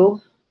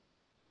through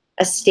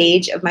a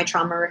stage of my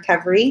trauma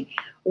recovery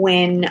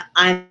when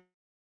I'm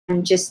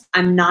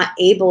not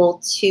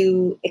able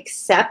to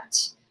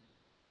accept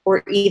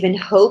or even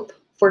hope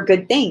for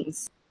good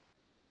things.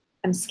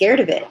 I'm scared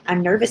of it.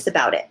 I'm nervous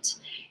about it.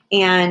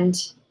 And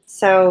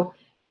so,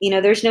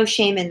 there's no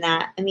shame in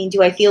that. I mean,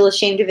 do I feel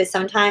ashamed of it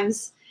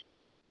sometimes?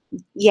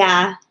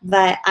 Yeah,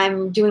 but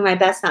I'm doing my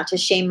best not to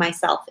shame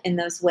myself in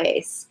those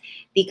ways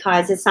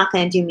because it's not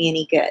going to do me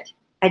any good.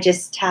 I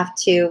just have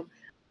to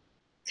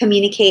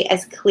communicate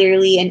as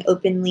clearly and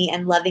openly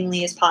and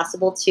lovingly as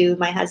possible to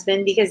my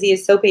husband because he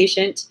is so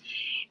patient,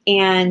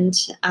 and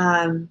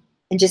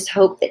just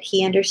hope that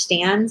he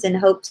understands, and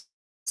hope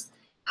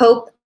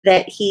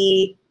that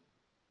he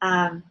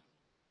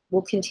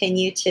will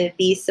continue to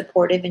be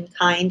supportive and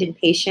kind and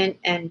patient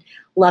and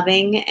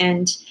loving.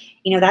 And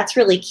that's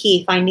really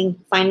key,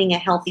 finding a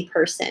healthy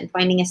person,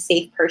 finding a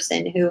safe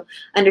person who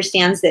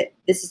understands that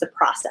this is a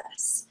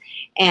process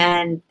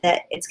and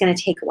that it's going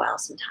to take a while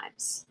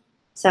sometimes.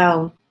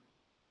 So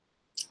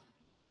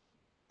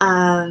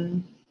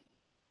Sharon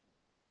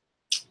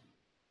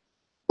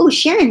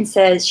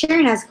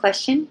has a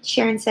question.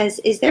 Sharon says,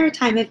 is there a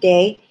time of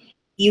day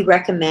you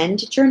recommend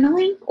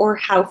journaling, or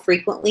how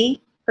frequently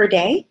per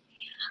day?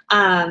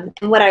 And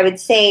what I would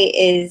say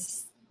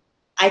is,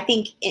 I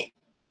think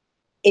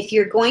if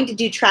you're going to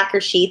do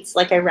tracker sheets,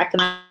 like I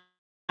recommend,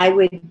 I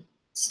would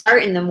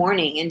start in the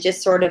morning and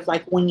just sort of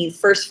like when you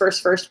first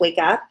wake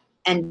up,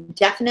 and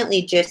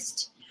definitely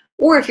just,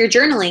 or if you're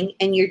journaling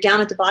and you're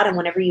down at the bottom,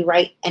 whenever you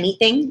write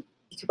anything,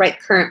 you could write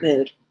current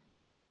mood,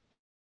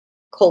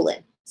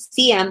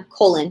 CM,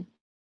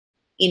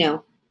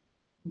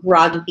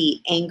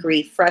 groggy,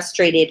 angry,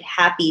 frustrated,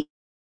 happy,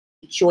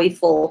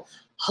 joyful,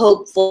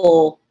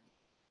 hopeful,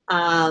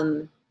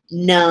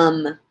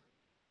 numb,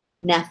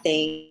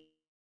 nothing,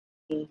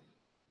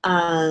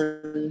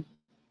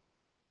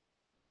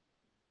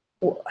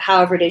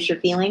 however it is you're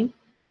feeling.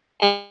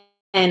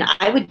 And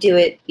I would do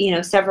it,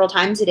 several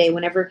times a day,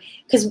 whenever,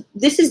 because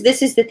this is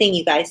the thing,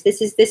 you guys.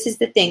 This is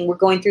the thing. We're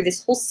going through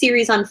this whole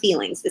series on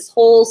feelings, this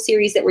whole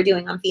series that we're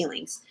doing on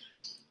feelings.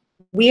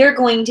 We are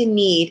going to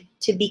need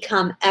to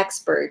become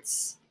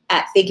experts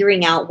at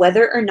figuring out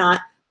whether or not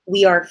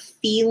we are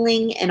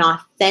feeling an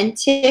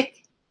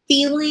authentic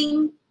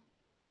feeling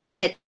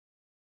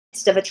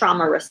instead of a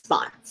trauma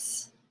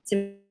response. It's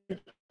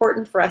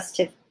important for us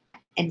to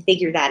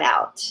figure that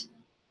out,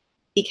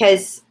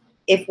 because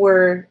if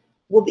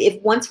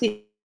once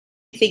we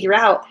figure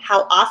out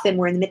how often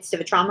we're in the midst of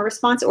a trauma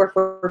response, or if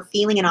we're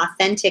feeling an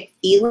authentic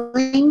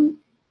feeling,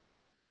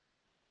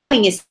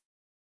 is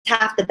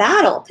half the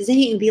battle, because then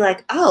you can be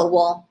like, oh,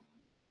 well,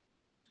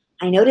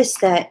 I noticed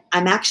that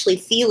I'm actually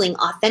feeling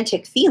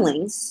authentic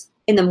feelings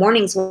in the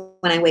mornings when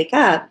I wake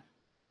up.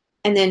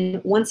 And then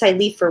once I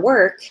leave for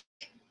work,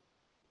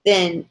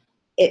 then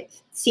it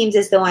seems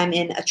as though I'm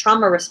in a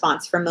trauma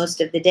response for most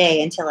of the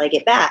day until I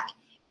get back.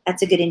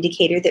 That's a good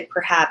indicator that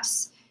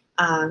perhaps,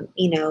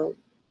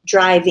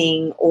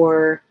 driving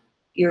or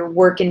your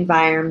work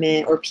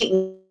environment or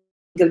people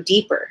go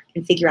deeper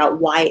and figure out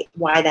why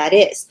that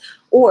is.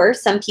 Or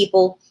some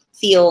people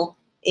feel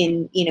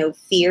in,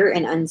 fear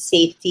and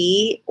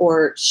unsafety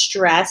or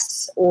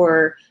stress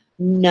or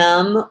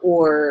numb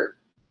or,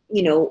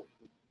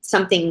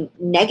 something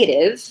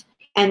negative.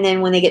 And then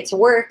when they get to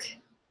work,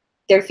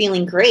 they're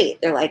feeling great.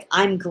 They're like,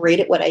 I'm great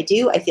at what I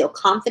do. I feel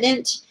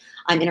confident.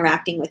 I'm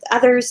interacting with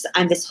others.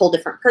 I'm this whole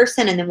different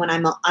person. And then when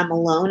I'm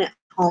alone at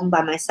home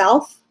by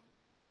myself,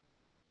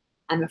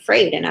 I'm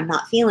afraid and I'm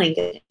not feeling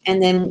good.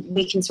 And then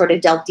we can sort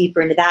of delve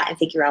deeper into that and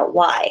figure out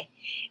why,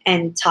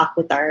 and talk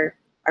with our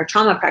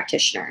trauma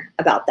practitioner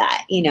about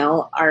that,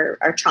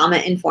 our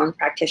trauma-informed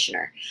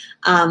practitioner.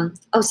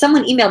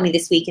 Someone emailed me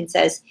this week and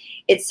says,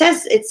 it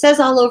says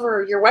all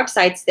over your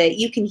websites that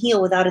you can heal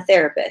without a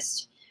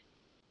therapist.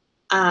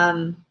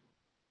 Can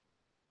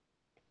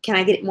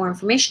I get more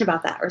information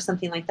about that, or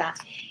something like that?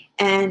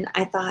 And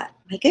I thought,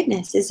 my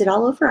goodness, is it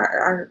all over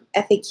our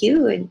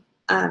FAQ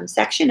and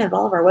section of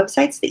all of our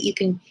websites that you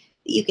can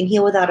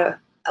heal without a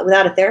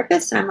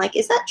therapist? And I'm like,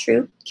 is that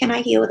true? Can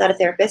I heal without a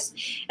therapist?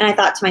 And I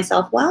thought to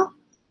myself, well,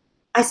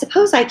 I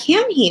suppose I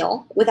can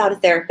heal without a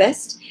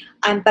therapist,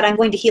 but I'm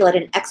going to heal at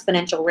an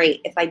exponential rate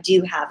if I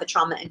do have a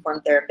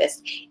trauma-informed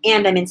therapist,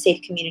 and I'm in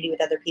safe community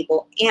with other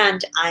people,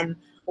 and I'm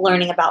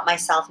learning about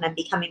myself, and I'm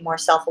becoming more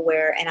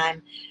self-aware, and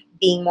I'm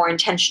being more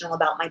intentional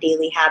about my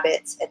daily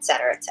habits, et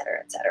cetera, et cetera,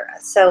 et cetera.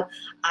 So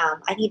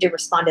I need to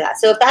respond to that.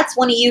 So if that's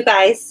one of you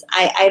guys,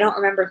 I don't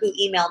remember who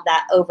emailed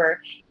that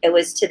over. It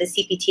was to the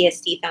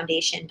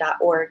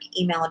CPTSDfoundation.org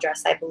email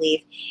address, I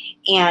believe.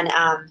 And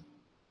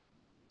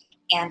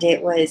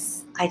it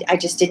was, I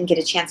just didn't get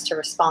a chance to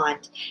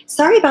respond.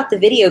 Sorry about the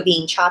video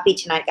being choppy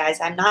tonight, guys.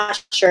 I'm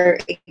not sure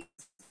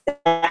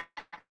exactly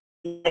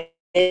something.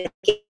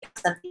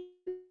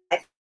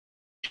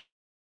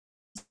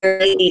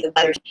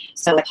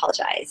 So I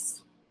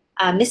apologize.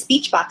 Miss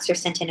Beachboxer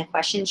sent in a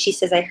question. She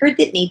says, I heard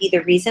that maybe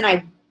the reason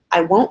I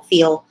won't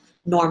feel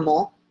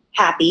normal,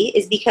 happy,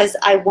 is because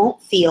I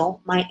won't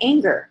feel my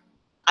anger.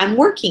 I'm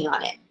working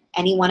on it.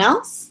 Anyone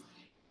else?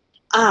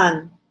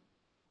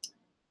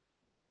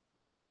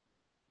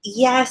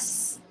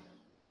 Yes,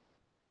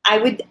 I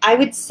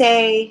would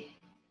say,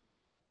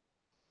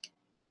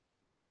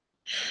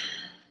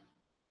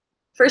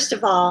 first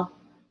of all,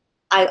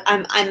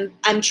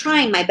 I'm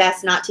trying my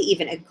best not to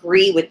even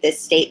agree with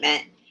this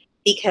statement,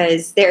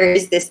 because there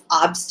is this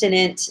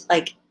obstinate,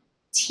 like,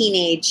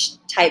 teenage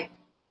type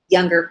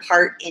younger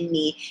part in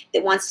me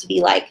that wants to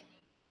be like,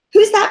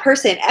 who's that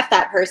person? F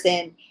that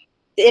person.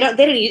 They don't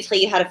need to tell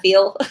you how to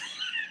feel.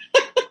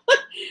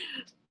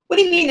 What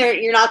do you mean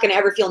you're not going to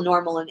ever feel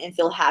normal and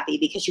feel happy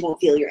because you won't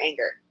feel your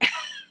anger?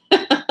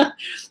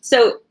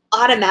 So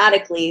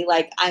automatically,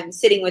 like, I'm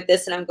sitting with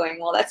this and I'm going,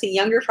 well, that's a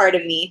younger part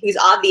of me who's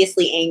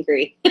obviously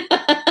angry.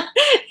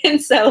 And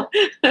so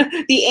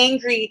the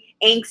angry,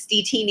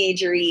 angsty,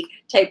 teenagery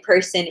type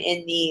person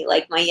in me,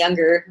 like my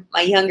younger,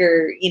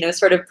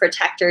 sort of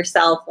protector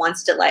self,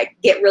 wants to, like,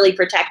 get really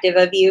protective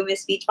of you,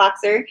 Miss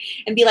Beachboxer,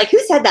 and be like, who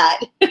said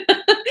that?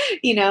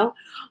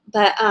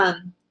 But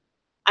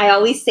I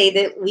always say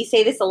that we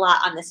say this a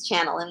lot on this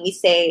channel, and we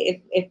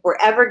say if we're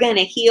ever going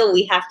to heal,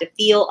 we have to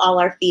feel all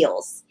our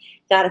feels.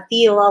 Got to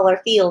feel all our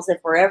feels if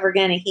we're ever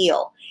going to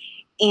heal.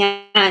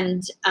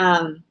 And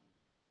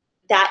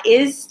that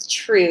is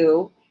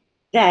true,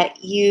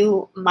 that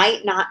you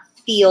might not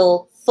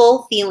feel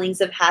full feelings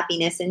of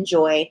happiness and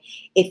joy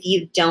if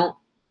you don't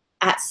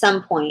at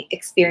some point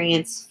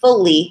experience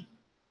fully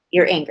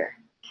your anger.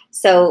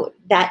 So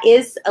that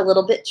is a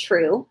little bit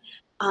true.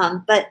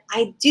 But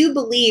I do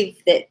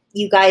believe that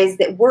you guys,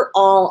 that we're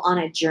all on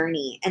a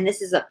journey, and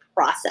this is a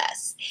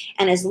process.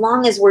 And as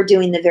long as we're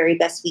doing the very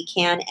best we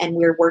can and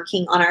we're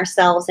working on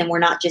ourselves and we're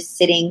not just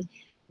sitting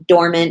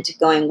dormant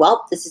going,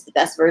 well, this is the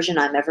best version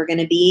I'm ever going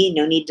to be.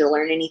 No need to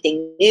learn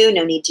anything new.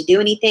 No need to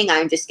do anything.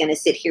 I'm just going to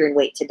sit here and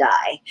wait to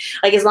die.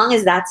 Like, as long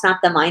as that's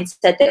not the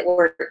mindset that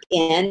we're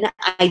in,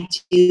 I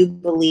do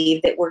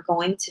believe that we're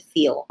going to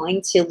feel,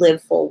 going to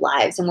live full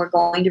lives, and we're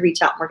going to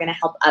reach out, and we're going to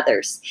help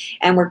others,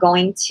 and we're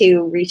going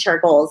to reach our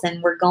goals,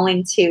 and we're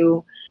going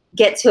to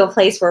get to a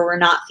place where we're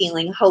not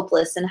feeling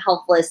hopeless and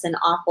helpless and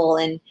awful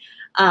and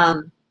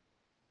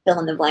fill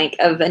in the blank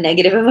of a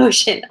negative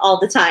emotion all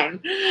the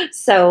time.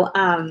 So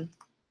I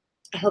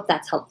hope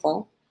that's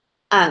helpful.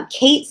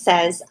 Kate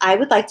says, I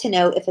would like to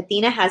know if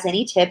Athena has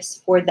any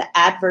tips for the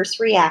adverse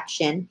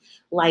reaction,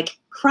 like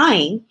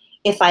crying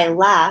if I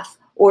laugh,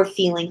 or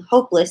feeling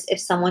hopeless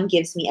if someone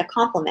gives me a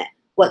compliment.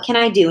 What can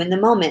I do in the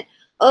moment?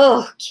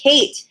 Oh,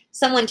 Kate.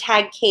 Someone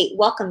tag Kate.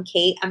 Welcome,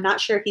 Kate. I'm not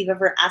sure if you've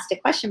ever asked a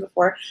question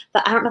before,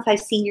 but I don't know if I've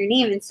seen your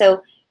name. And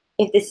so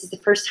if this is the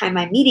first time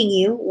I'm meeting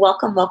you,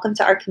 welcome, welcome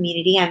to our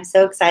community. I'm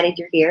so excited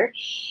you're here.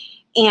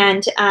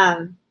 And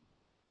I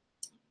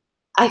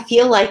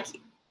feel like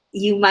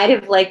you might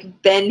have,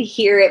 like, been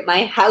here at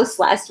my house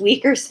last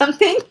week or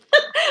something,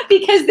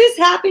 because this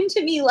happened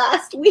to me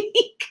last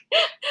week.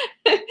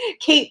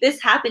 Kate,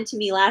 this happened to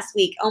me last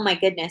week. Oh my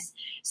goodness.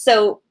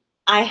 So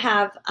I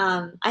have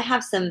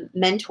some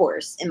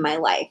mentors in my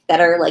life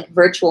that are like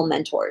virtual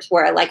mentors,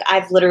 where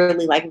I've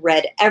literally, like,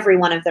 read every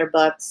one of their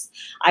books.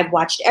 I've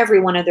watched every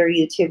one of their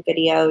YouTube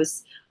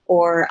videos,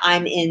 or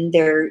I'm in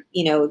their,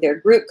 their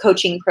group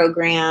coaching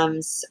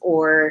programs,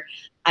 or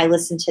I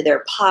listen to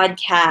their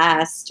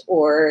podcast,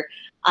 or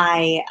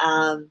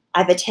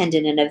I've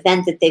attended an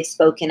event that they've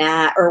spoken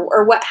at,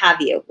 or what have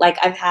you. Like,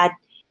 I've had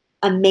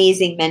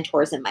amazing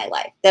mentors in my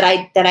life that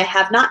I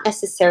have not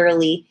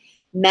necessarily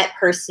met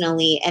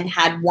personally and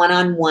had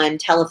one-on-one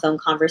telephone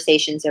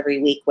conversations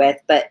every week with,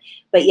 but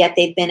yet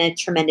they've been a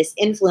tremendous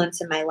influence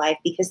in my life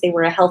because they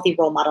were a healthy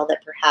role model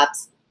that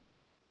perhaps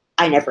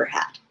I never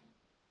had.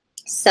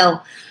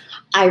 So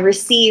I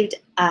received,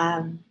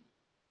 I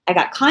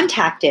got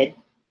contacted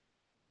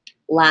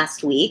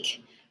last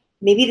week.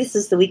 Maybe this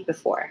is the week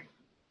before.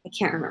 I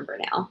can't remember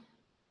now.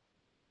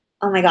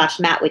 Oh my gosh,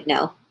 Matt would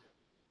know.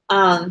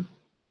 It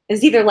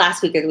was either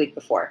last week or the week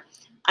before.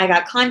 I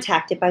got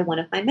contacted by one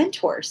of my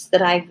mentors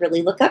that I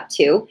really look up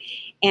to,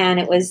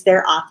 and it was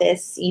their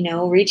office,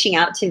 reaching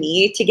out to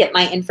me to get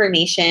my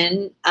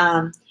information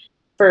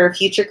for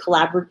future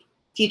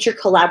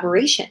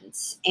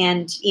collaborations,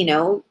 and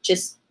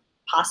just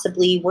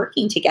possibly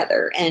working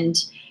together, and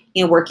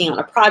working on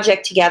a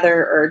project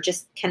together, or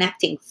just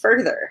connecting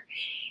further.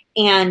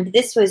 And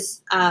this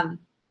was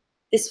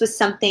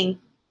something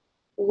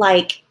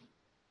like,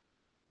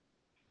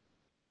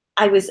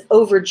 I was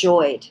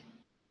overjoyed,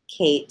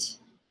 Kate.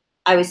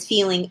 I was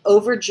feeling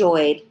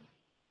overjoyed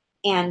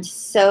and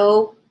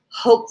so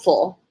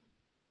hopeful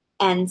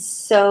and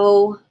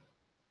so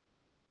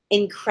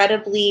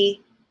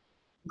incredibly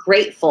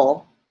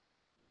grateful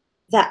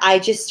that I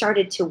just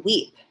started to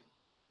weep.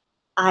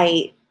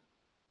 I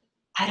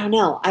don't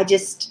know. I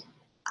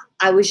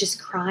was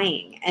just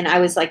crying, and I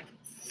was like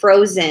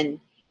frozen,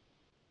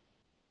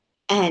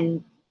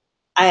 and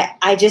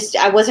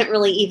I wasn't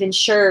really even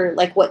sure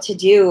like what to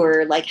do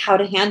or like how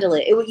to handle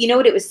it. You know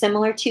what it was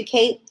similar to,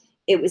 Kate?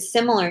 It was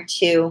similar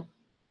to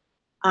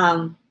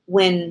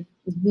when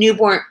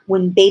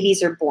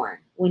babies are born,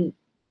 when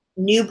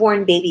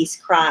newborn babies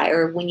cry,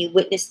 or when you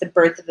witness the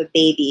birth of a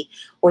baby,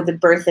 or the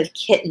birth of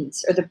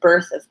kittens, or the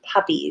birth of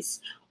puppies,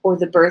 or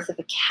the birth of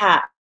a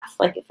calf.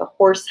 Like if a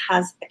horse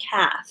has a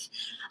calf,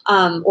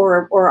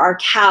 or our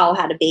cow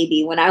had a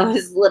baby when I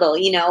was little,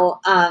 you know,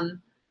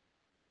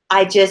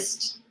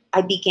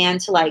 I began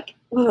to like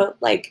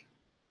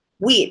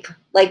weep,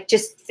 like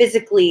just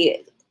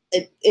physically,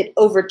 it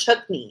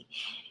overtook me.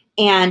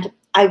 And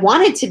I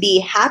wanted to be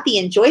happy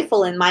and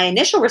joyful. And my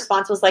initial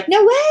response was like, no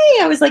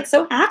way. I was like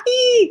so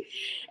happy.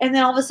 And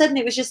then all of a sudden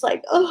it was just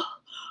like, oh,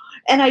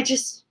 and I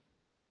just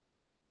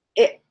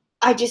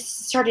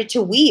started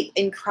to weep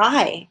and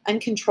cry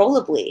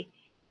uncontrollably.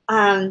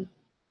 And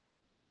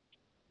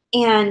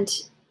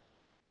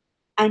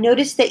I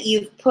noticed that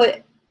you've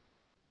put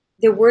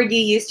the word you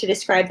use to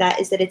describe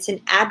that is that it's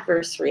an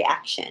adverse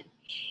reaction.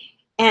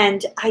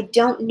 And I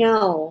don't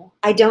know,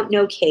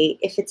 Kate,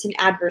 if it's an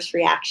adverse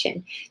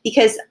reaction,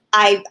 because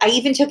I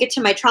even took it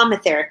to my trauma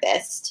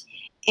therapist,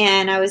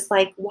 and I was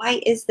like,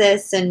 why is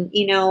this? And,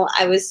 you know,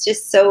 I was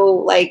just so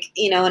like,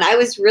 you know, and I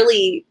was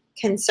really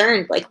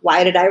concerned, like,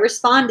 why did I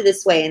respond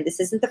this way? And this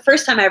isn't the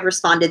first time I've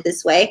responded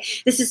this way.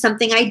 This is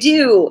something I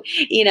do,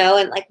 you know,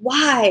 and like,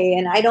 why?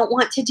 And I don't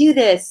want to do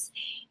this.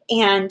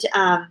 And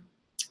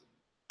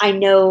I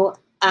know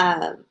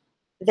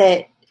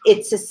that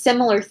it's a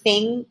similar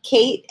thing,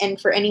 Kate, and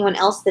for anyone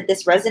else that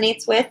this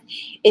resonates with,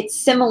 it's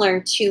similar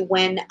to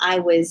when I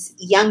was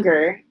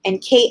younger.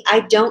 And Kate,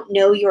 I don't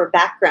know your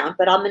background,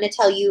 but I'm going to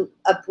tell you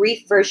a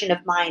brief version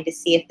of mine to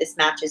see if this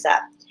matches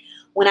up.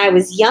 When I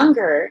was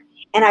younger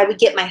and I would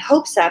get my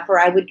hopes up, or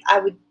I would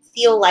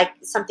feel like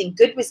something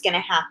good was going to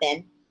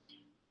happen,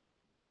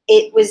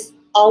 it was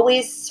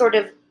always sort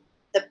of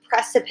the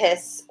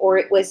precipice, or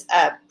it was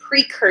a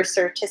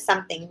precursor to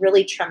something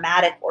really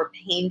traumatic or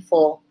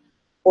painful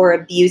or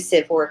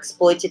abusive or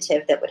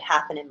exploitative that would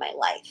happen in my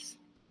life.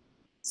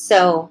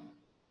 So,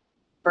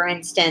 for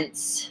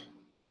instance,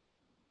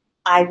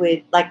 I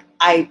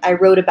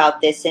wrote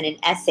about this in an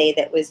essay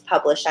that was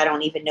published. I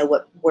don't even know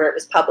where it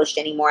was published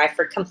anymore. I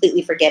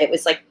completely forget. It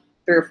was like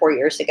 3 or 4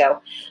 years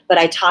ago. But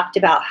I talked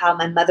about how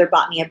my mother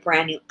bought me a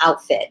brand new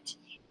outfit.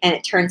 And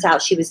it turns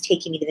out she was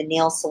taking me to the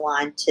nail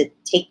salon to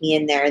take me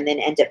in there and then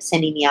end up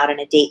sending me out on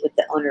a date with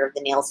the owner of the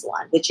nail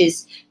salon, which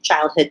is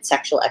childhood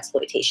sexual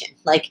exploitation.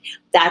 Like,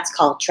 that's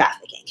called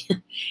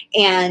trafficking.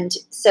 And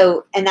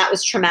that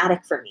was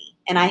traumatic for me.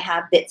 And I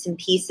have bits and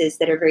pieces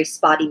that are very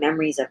spotty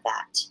memories of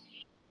that.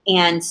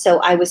 And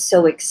so I was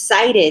so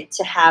excited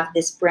to have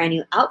this brand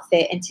new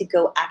outfit and to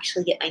go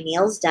actually get my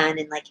nails done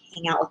and like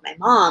hang out with my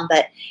mom.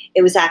 But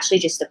it was actually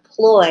just a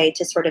ploy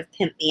to sort of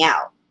pimp me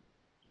out.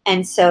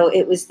 And so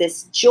it was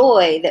this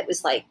joy that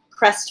was like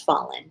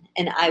crestfallen,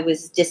 and I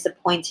was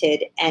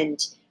disappointed and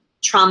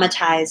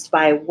traumatized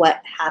by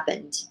what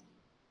happened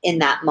in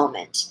that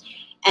moment.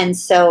 And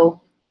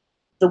so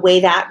the way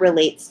that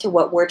relates to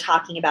what we're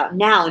talking about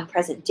now in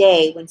present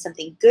day, when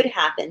something good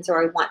happens,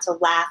 or I want to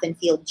laugh and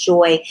feel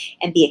joy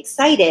and be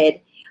excited,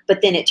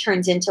 but then it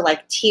turns into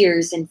like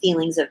tears and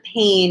feelings of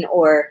pain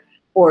or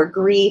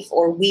grief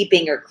or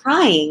weeping or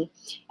crying,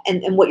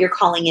 and what you're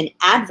calling an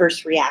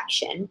adverse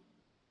reaction.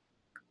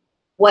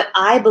 What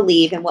I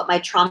believe and what my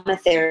trauma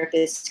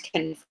therapist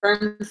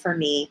confirmed for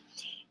me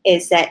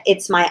is that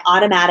it's my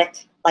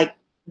automatic, like,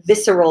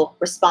 visceral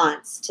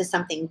response to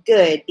something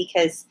good,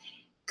 because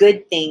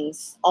good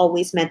things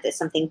always meant that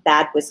something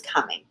bad was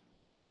coming.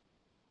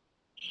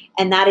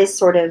 And that is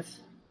sort of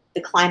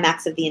the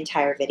climax of the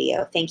entire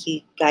video. Thank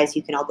you, guys.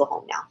 You can all go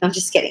home now. I'm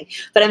just kidding.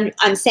 But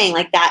I'm saying,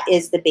 like, that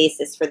is the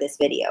basis for this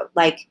video.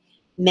 Like,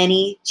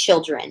 many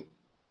children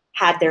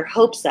had their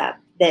hopes up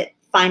that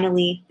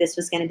finally this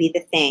was going to be the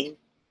thing,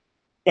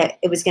 that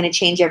it was going to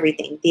change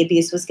everything. The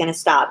abuse was going to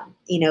stop.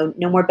 You know,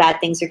 no more bad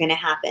things are going to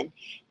happen.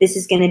 This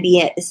is going to be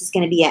it. This is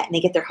going to be it. And they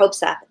get their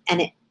hopes up.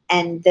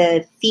 And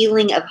the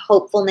feeling of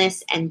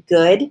hopefulness and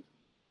good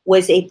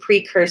was a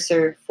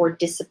precursor for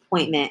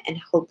disappointment and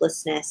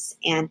hopelessness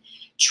and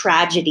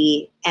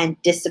tragedy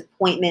and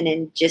disappointment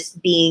and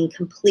just being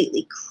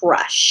completely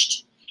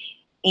crushed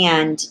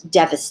and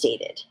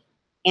devastated.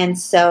 And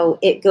so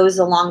it goes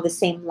along the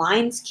same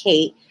lines,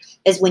 Kate,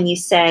 as when you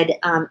said,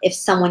 if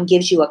someone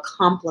gives you a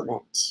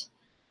compliment.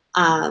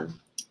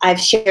 I've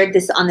shared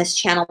this on this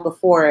channel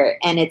before,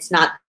 and it's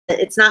not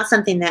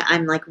something that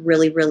I'm like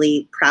really,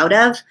 really proud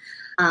of.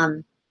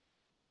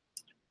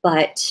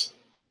 But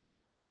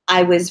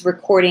I was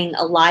recording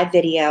a live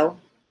video,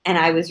 and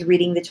I was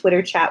reading the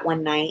Twitter chat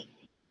one night,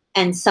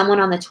 and someone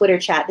on the Twitter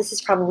chat, this is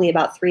probably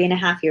about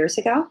 3.5 years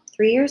ago,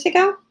 3 years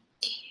ago,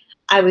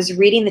 I was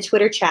reading the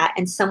Twitter chat,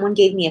 and someone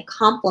gave me a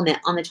compliment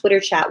on the Twitter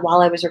chat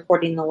while I was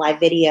recording the live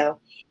video.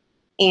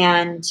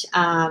 And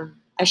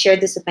I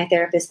shared this with my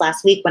therapist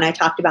last week when I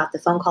talked about the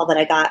phone call that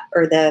I got,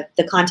 or the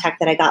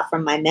contact that I got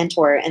from my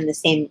mentor, and the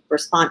same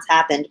response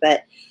happened.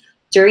 But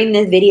during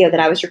the video that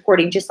I was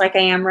recording, just like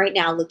I am right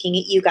now, looking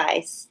at you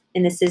guys,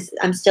 and this is,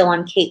 I'm still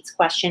on Kate's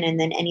question, and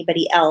then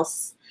anybody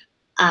else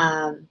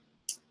that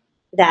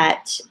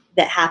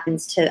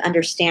happens to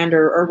understand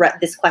or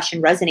this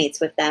question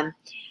resonates with them.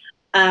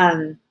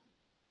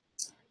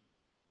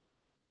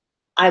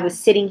 I was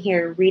sitting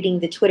here reading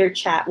the Twitter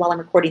chat while I'm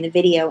recording the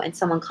video, and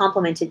someone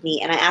complimented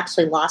me, and I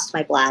actually lost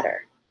my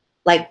bladder.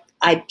 Like,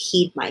 I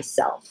peed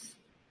myself.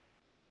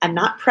 I'm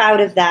not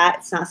proud of that.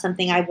 It's not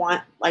something I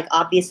want. Like,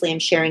 obviously, I'm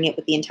sharing it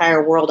with the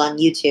entire world on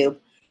YouTube,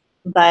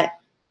 but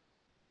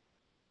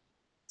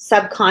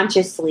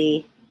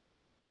subconsciously,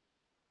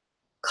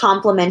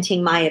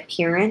 complimenting my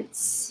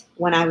appearance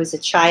when I was a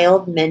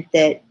child meant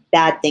that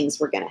bad things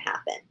were going to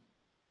happen.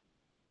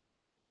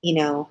 You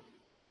know,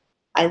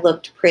 I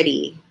looked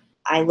pretty.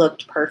 I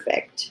looked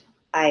perfect.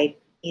 My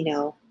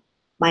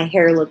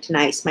hair looked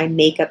nice. My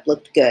makeup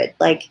looked good.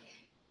 Like,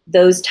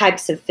 those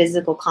types of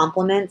physical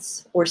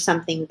compliments were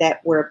something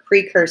that were a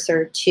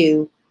precursor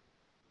to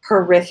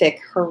horrific,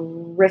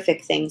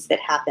 horrific things that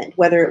happened,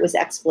 whether it was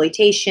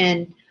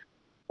exploitation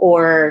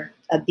or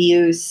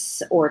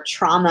abuse or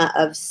trauma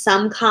of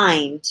some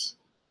kind.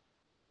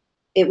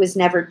 It was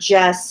never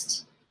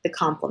just the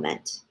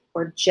compliment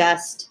or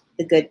just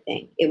the good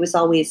thing. It was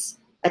always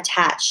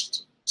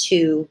attached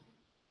to,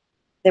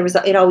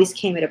 it always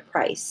came at a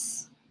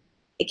price.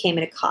 It came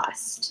at a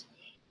cost.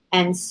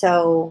 And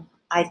so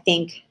I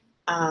think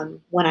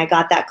when I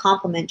got that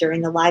compliment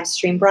during the live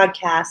stream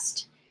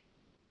broadcast,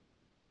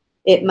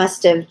 it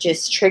must have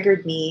just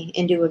triggered me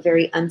into a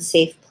very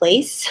unsafe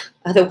place.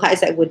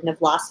 Otherwise, I wouldn't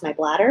have lost my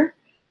bladder.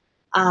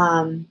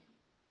 I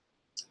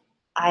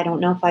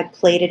don't know if I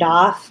played it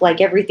off like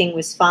everything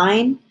was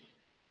fine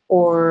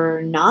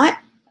or not.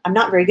 I'm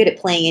not very good at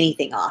playing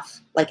anything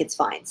off like it's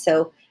fine.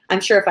 So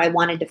I'm sure if I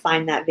wanted to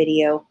find that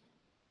video,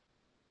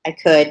 I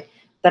could,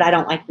 but I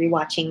don't like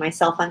rewatching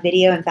myself on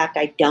video. In fact,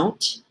 I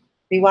don't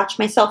rewatch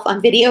myself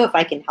on video if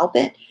I can help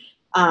it.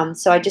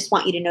 So I just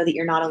want you to know that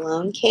you're not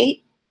alone,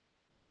 Kate.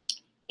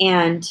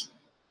 And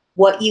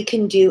what you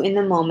can do in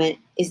the moment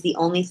is the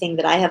only thing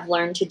that I have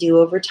learned to do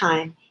over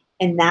time.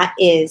 And that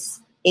is,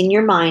 in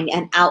your mind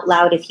and out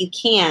loud, if you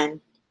can,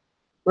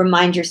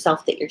 remind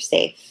yourself that you're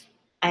safe.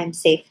 I am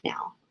safe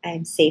now. I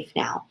am safe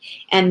now.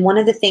 And one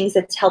of the things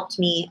that's helped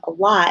me a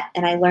lot,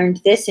 and I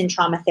learned this in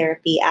trauma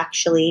therapy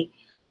actually,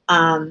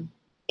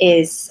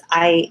 is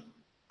I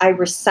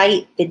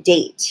recite the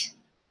date,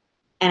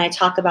 and I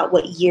talk about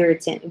what year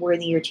it's in. We're in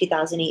the year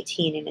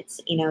 2018, and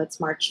it's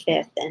March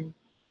 5th, and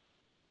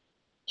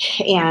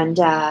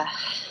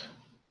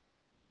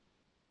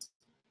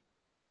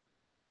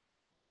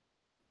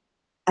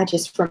I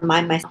just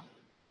remind myself.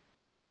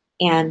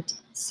 And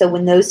so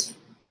when those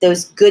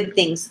good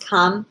things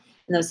come,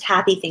 and those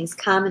happy things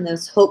come, and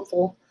the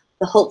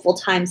hopeful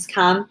times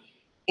come,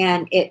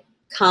 and it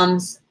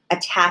comes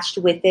attached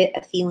with it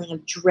a feeling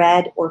of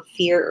dread or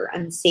fear or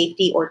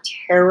unsafety or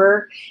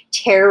terror.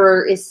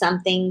 Terror is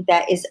something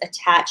that is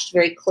attached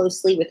very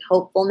closely with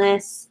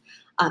hopefulness,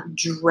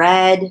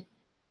 dread,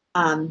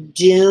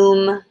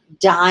 doom,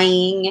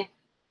 dying.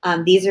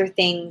 These are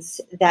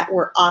things that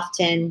were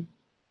often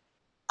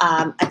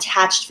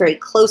attached very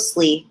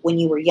closely when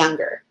you were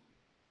younger.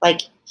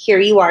 Like, here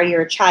you are,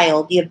 you're a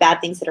child, you have bad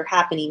things that are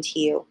happening to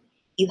you.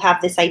 You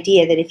have this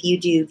idea that if you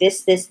do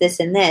this, this, this,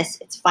 and this,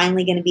 it's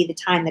finally going to be the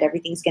time that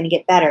everything's going to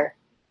get better.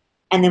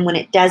 And then when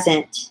it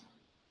doesn't,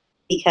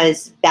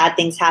 because bad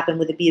things happen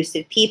with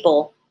abusive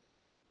people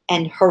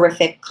and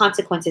horrific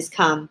consequences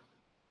come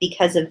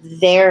because of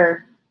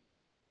their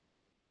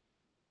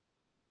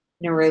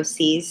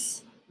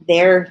neuroses,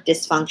 their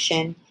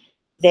dysfunction,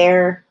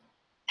 their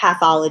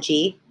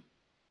pathology,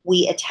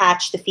 we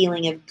attach the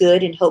feeling of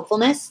good and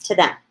hopefulness to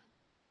them.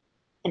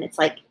 And it's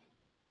like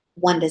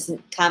one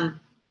doesn't come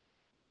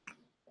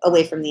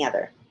away from the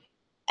other.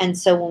 And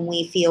so when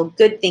we feel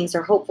good things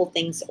or hopeful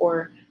things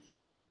or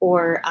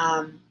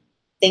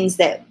things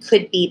that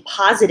could be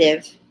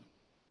positive,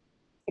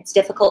 it's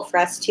difficult for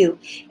us to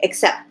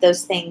accept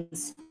those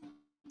things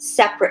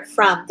separate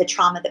from the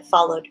trauma that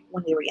followed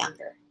when we were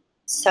younger.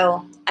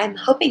 So I'm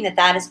hoping that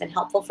has been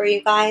helpful for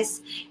you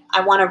guys. I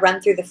want to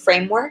run through the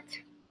framework.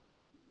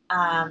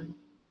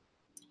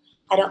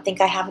 I don't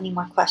think I have any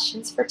more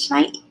questions for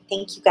tonight.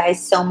 Thank you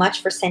guys so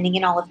much for sending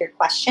in all of your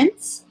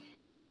questions.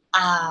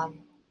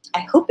 I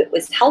hope it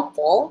was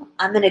helpful.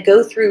 I'm going to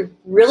go through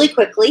really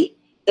quickly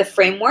the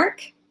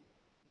framework,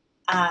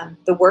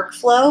 the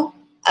workflow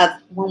of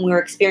when we're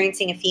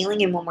experiencing a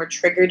feeling and when we're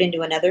triggered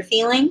into another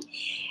feeling.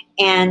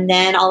 And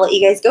then I'll let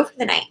you guys go for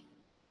the night.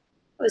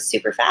 It was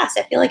super fast.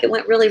 I feel like it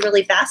went really,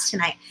 really fast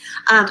tonight.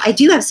 I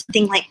do have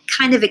something like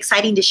kind of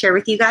exciting to share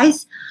with you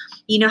guys.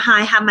 You know how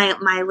I have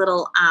my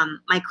little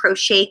my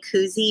crochet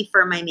koozie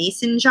for my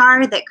mason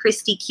jar that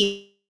Christy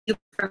Q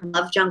from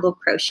Love Jungle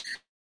Crochet.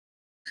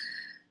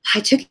 I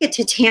took it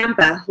to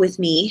Tampa with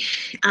me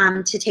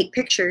to take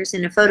pictures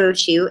in a photo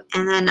shoot,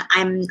 and then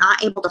I'm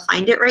not able to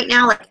find it right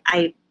now. Like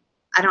I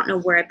don't know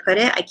where I put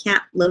it. I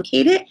can't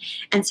locate it,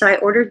 and so I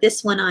ordered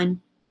this one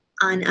on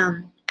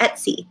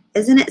Etsy.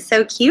 Isn't it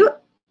so cute?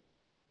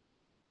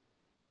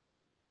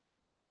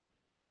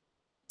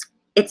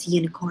 It's a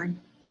unicorn.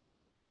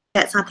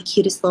 That's not the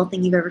cutest little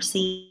thing you've ever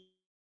seen.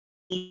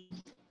 A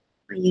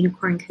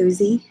unicorn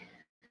cozy.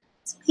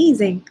 It's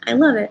amazing. I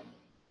love it.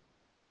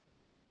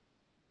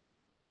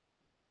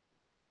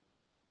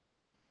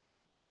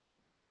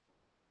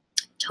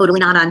 Totally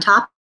not on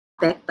topic,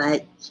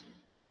 but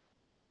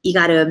you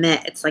got to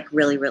admit it's like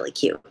really, really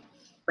cute,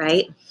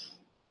 right?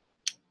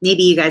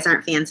 Maybe you guys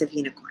aren't fans of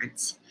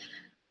unicorns,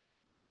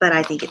 but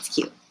I think it's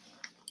cute.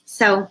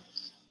 So,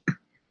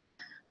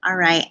 all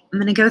right, I'm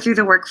going to go through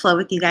the workflow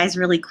with you guys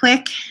really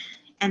quick,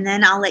 and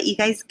then I'll let you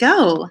guys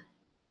go.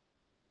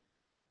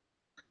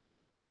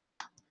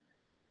 Let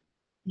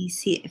me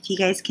see if you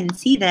guys can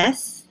see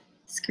this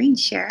screen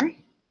share.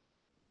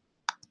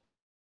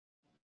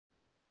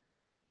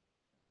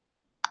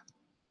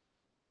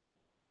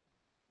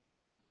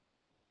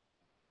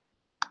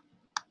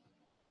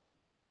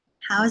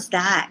 How's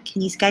that?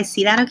 Can you guys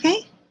see that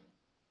okay?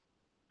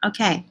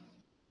 Okay.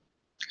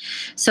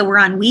 So we're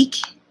on week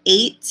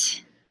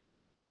 8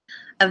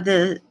 of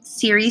the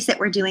series that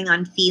we're doing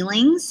on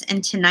feelings.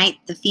 And tonight,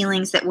 the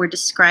feelings that we're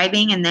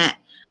describing and that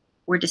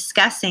we're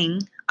discussing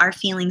are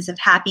feelings of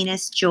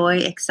happiness, joy,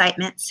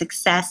 excitement,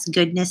 success,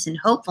 goodness, and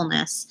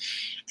hopefulness,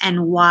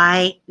 and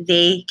why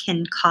they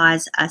can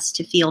cause us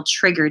to feel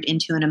triggered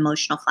into an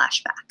emotional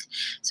flashback.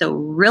 So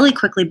really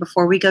quickly,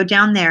 before we go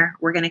down there,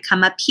 we're going to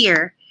come up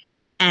here.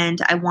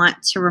 And I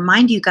want to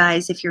remind you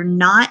guys, if you're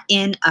not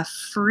in a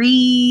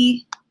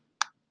free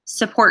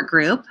support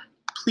group,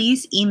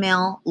 please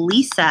email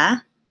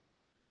Lisa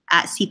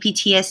at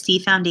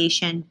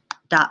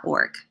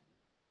cptsdfoundation.org.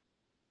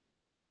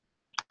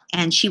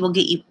 And she will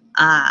get you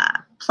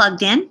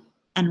plugged in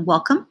and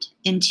welcomed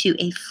into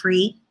a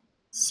free,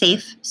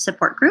 safe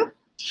support group.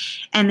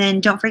 And then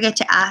don't forget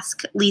to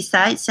ask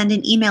Lisa, send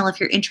an email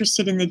if you're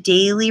interested in the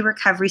daily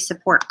recovery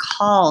support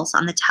calls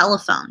on the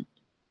telephone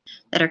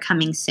that are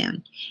coming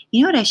soon.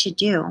 You know what I should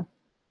do?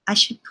 I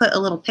should put a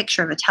little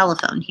picture of a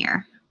telephone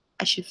here.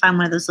 I should find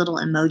one of those little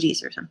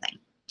emojis or something.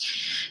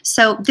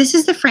 So this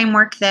is the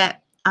framework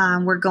that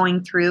we're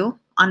going through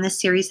on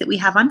this series that we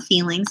have on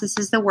feelings. This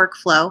is the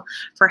workflow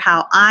for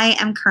how I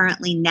am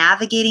currently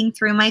navigating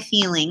through my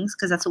feelings,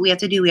 because that's what we have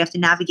to do. We have to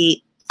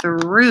navigate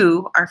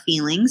through our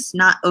feelings,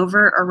 not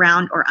over,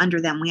 around, or under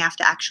them. We have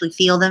to actually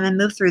feel them and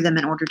move through them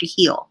in order to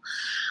heal.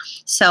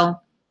 So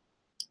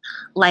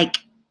like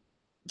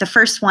the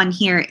first one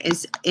here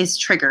is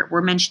trigger.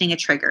 We're mentioning a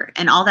trigger.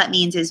 And all that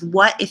means is,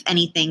 what, if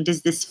anything,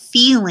 does this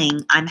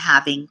feeling I'm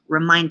having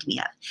remind me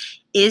of?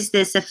 Is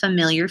this a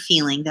familiar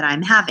feeling that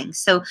I'm having?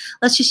 So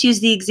let's just use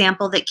the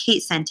example that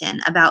Kate sent in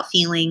about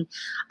feeling,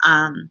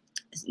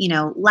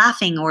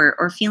 laughing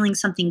or feeling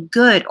something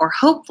good or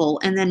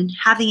hopeful, and then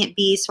having it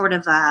be sort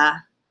of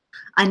a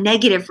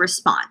negative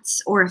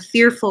response or a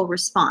fearful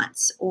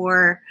response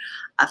or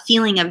a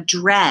feeling of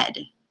dread,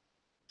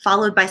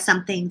 followed by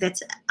something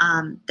that's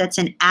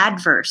an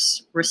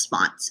adverse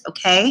response,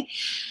 okay?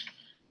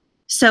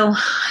 So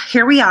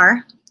here we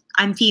are.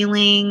 I'm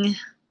feeling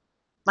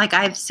like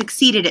I've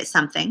succeeded at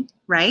something,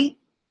 right?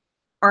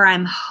 Or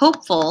I'm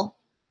hopeful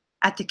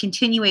at the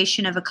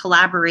continuation of a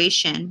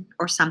collaboration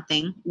or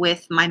something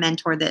with my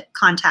mentor that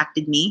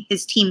contacted me.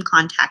 His team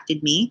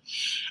contacted me,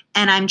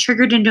 and I'm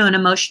triggered into an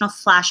emotional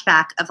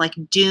flashback of like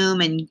doom,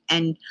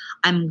 and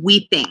I'm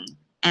weeping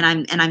and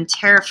I'm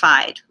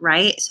terrified,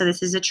 right? So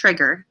this is a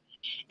trigger.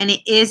 And it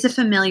is a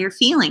familiar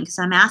feeling, because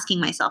I'm asking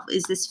myself,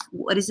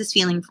 what does this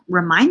feeling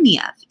remind me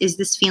of? Is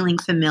this feeling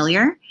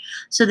familiar?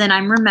 So then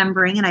I'm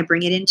remembering, and I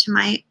bring it into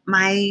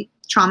my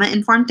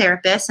trauma-informed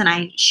therapist, and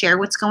I share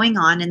what's going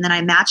on, and then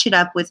I match it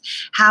up with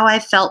how I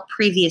felt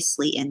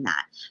previously in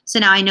that. So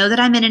now I know that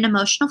I'm in an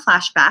emotional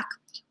flashback,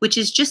 which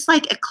is just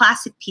like a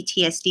classic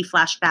PTSD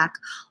flashback,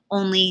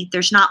 only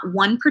there's not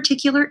one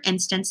particular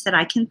instance that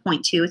I can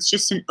point to. It's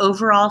just an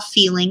overall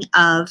feeling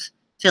of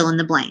fill in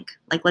the blank.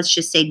 Like, let's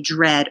just say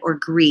dread or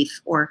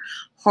grief or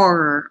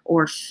horror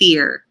or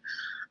fear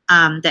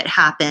that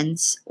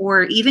happens,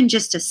 or even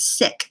just a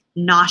sick,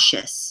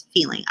 nauseous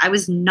feeling. I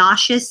was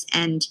nauseous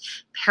and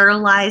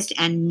paralyzed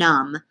and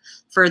numb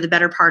for the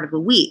better part of a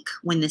week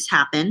when this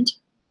happened.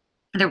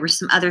 There were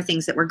some other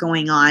things that were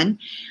going on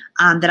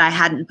that I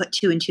hadn't put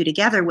 2 and 2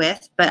 together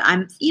with, but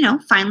I'm,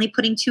 finally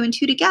putting 2 and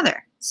 2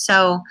 together.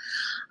 So,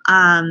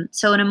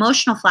 so an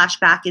emotional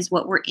flashback is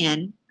what we're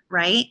in,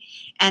 right?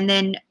 And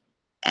then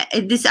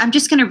I'm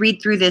just going to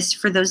read through this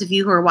for those of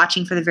you who are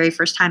watching for the very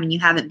first time and you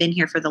haven't been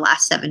here for the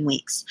last 7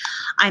 weeks.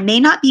 I may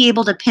not be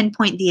able to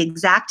pinpoint the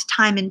exact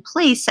time and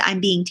place I'm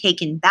being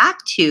taken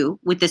back to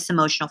with this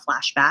emotional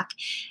flashback,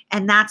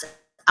 and that's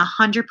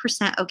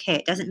 100% okay.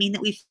 It doesn't mean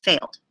that we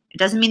failed. It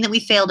doesn't mean that we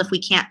failed if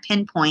we can't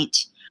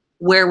pinpoint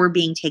where we're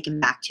being taken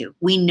back to.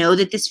 We know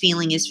that this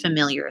feeling is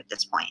familiar at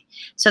this point.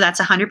 So that's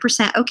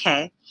 100%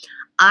 okay.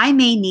 I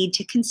may need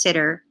to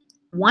consider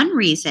one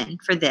reason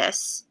for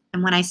this.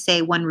 And when I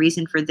say one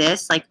reason for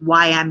this, like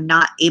why I'm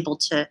not able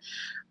to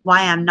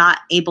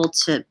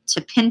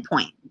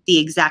pinpoint the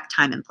exact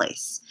time and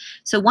place.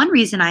 So one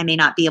reason I may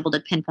not be able to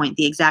pinpoint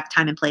the exact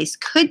time and place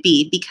could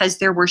be because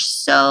there were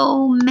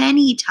so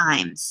many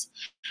times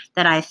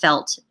that I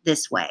felt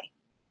this way.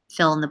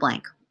 Fill in the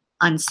blank.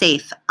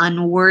 unsafe,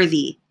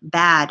 unworthy,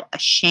 bad,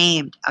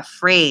 ashamed,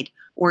 afraid,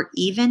 or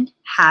even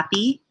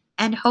happy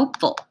and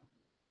hopeful.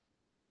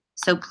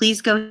 So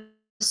please go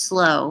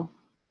slow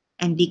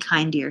and be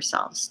kind to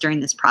yourselves during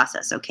this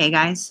process, okay,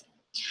 guys?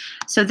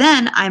 So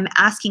then I'm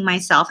asking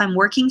myself, I'm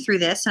working through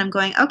this, and I'm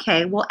going,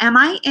 okay, well, am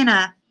I in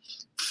a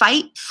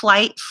fight,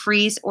 flight,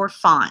 freeze, or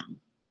fawn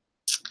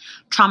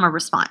trauma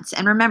response?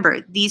 And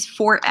remember, these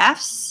 4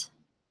 Fs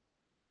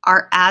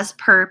are as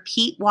per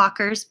Pete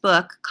Walker's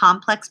book,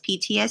 Complex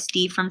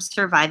PTSD from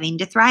Surviving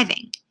to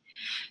Thriving.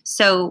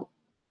 So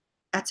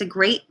that's a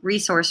great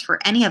resource for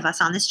any of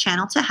us on this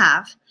channel to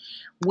have.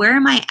 Where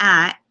am I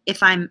at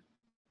if I'm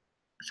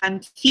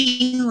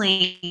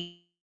feeling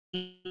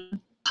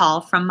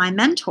call from my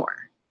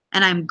mentor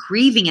and I'm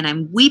grieving and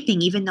I'm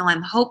weeping even though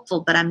I'm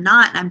hopeful, but I'm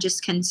not, and I'm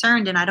just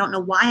concerned and I don't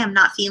know why I'm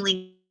not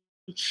feeling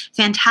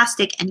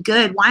fantastic and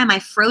good. Why am I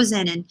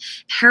frozen and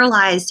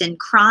paralyzed and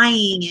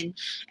crying?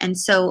 And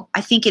so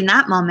I think in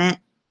that moment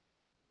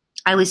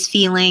I was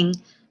feeling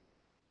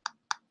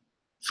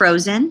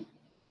frozen,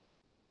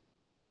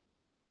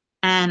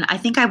 and I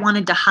think I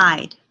wanted to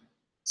hide.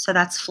 So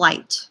that's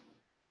flight.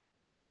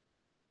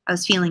 I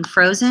was feeling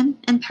frozen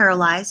and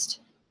paralyzed,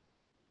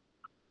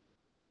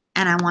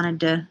 and I wanted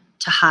to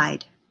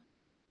hide.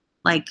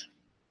 Like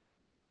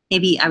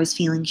maybe I was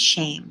feeling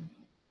shame.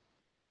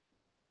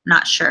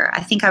 Not sure.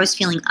 I think I was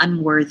feeling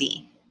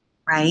unworthy,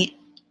 right?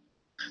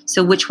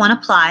 So which one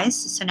applies?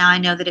 So now I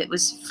know that it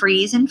was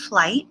freeze and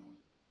flight.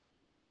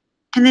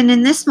 And then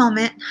in this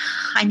moment,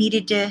 I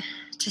needed to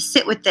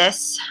sit with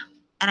this,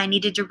 and I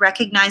needed to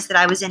recognize that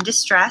I was in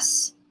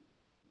distress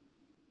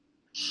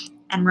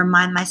and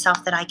remind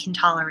myself that I can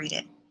tolerate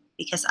it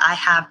because I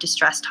have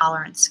distress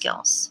tolerance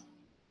skills.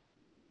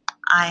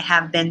 I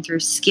have been through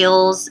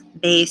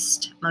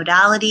skills-based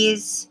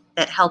modalities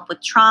that help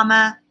with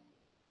trauma,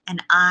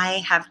 and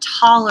I have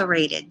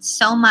tolerated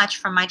so much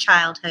from my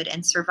childhood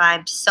and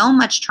survived so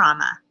much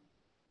trauma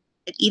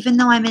that even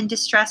though I'm in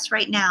distress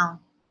right now,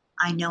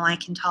 I know I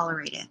can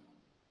tolerate it.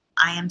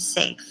 I am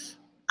safe.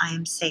 I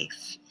am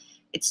safe.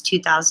 It's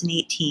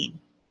 2018.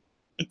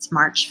 It's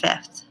March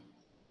 5th.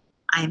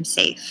 I am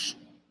safe.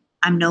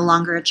 I'm no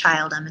longer a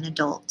child. I'm an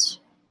adult.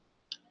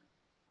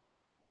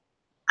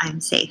 I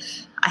am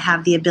safe. I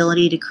have the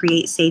ability to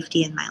create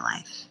safety in my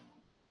life.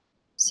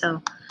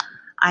 So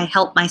I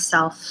help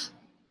myself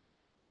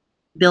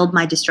build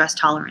my distress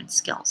tolerance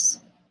skills.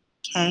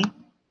 Okay?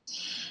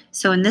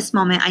 So in this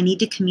moment, I need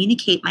to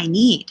communicate my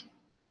need.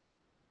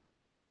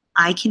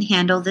 I can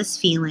handle this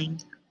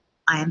feeling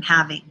I am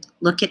having.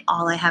 Look at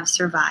all I have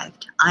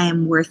survived. I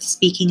am worth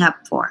speaking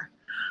up for.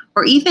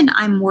 Or even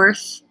I'm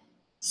worth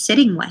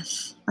sitting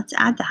with. Let's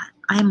add that.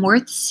 I am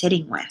worth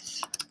sitting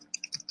with.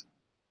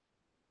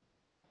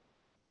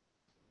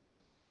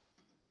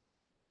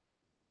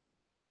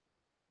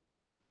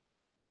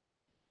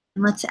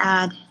 And let's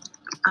add,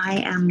 I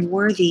am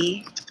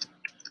worthy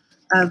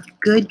of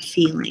good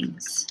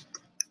feelings.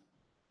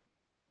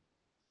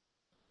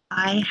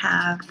 I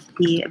have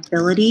the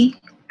ability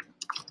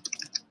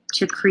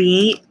to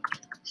create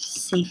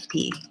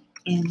safety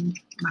in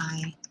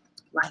my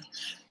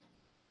life.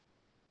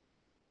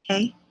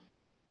 Okay?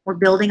 We're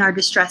building our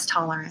distress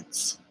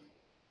tolerance.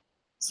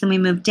 So we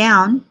move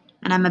down,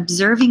 and I'm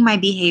observing my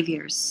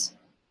behaviors.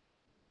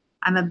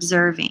 I'm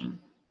observing.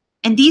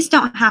 And these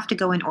don't have to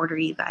go in order,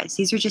 you guys.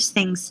 These are just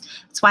things.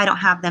 That's why I don't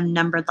have them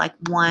numbered like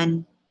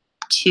 1,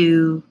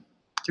 2,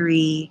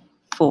 3,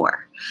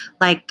 4,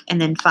 like, and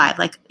then 5.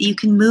 Like you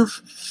can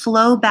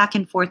flow back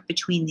and forth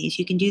between these.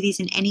 You can do these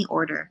in any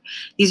order.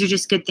 These are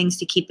just good things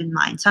to keep in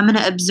mind. So I'm going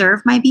to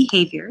observe my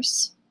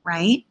behaviors,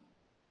 right?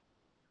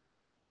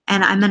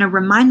 And I'm going to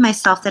remind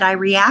myself that I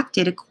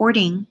reacted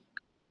accordingly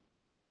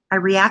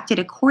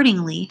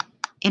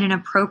in an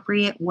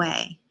appropriate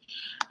way.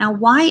 Now,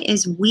 why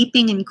is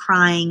weeping and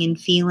crying and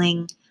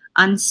feeling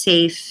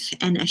unsafe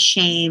and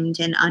ashamed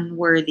and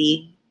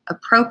unworthy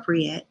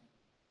appropriate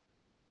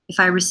if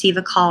I receive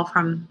a call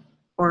from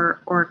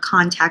or a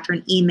contact or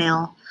an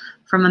email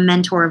from a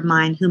mentor of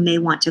mine who may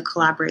want to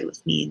collaborate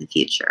with me in the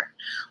future?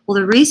 Well,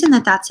 the reason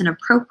that that's an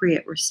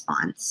appropriate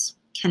response,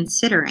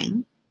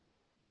 considering,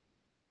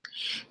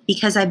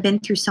 because I've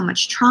been through so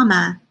much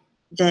trauma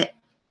that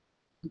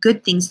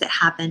good things that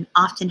happen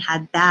often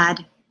had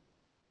bad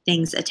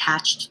things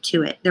attached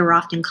to it. There were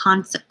often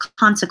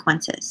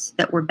consequences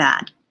that were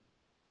bad.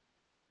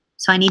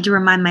 So I need to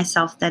remind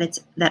myself that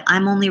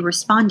I'm only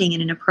responding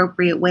in an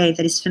appropriate way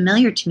that is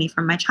familiar to me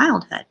from my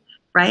childhood,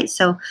 right?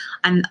 So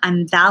I'm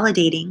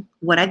validating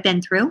what I've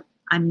been through.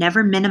 I'm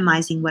never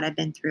minimizing what I've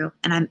been through,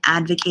 and I'm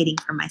advocating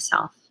for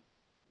myself.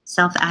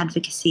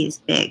 Self-advocacy is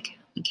big,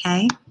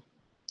 okay?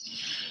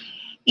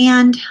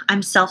 And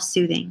I'm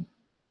self-soothing.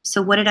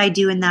 So what did I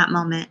do in that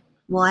moment?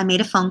 Well, I made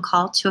a phone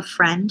call to a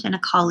friend and a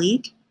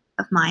colleague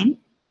of mine,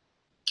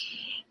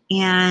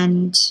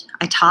 and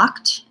I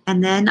talked,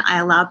 and then I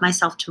allowed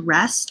myself to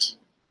rest.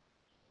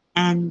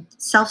 And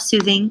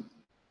self-soothing,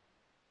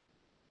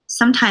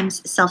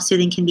 sometimes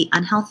self-soothing can be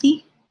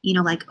unhealthy,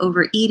 like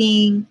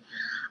overeating,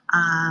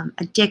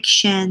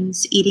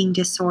 addictions, eating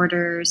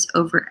disorders,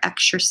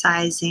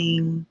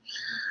 over-exercising,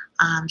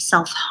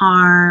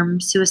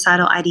 self-harm,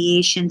 suicidal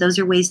ideation. Those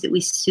are ways that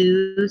we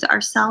soothe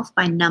ourselves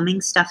by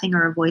numbing, stuffing,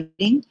 or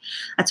avoiding.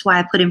 That's why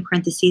I put in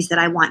parentheses that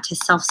I want to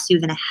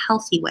self-soothe in a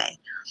healthy way,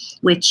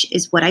 which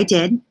is what I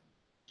did.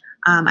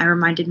 I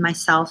reminded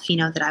myself,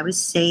 that I was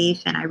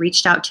safe, and I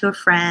reached out to a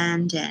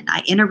friend, and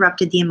I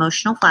interrupted the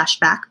emotional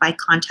flashback by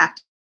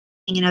contacting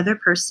another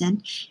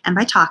person and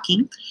by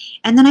talking.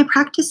 And then I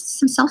practiced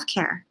some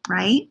self-care,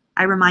 right?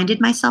 I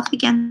reminded myself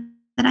again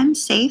that I'm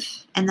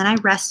safe, and then I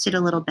rested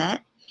a little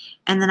bit.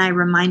 And then I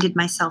reminded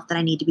myself that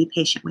I need to be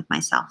patient with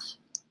myself.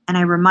 And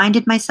I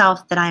reminded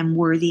myself that I am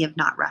worthy of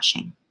not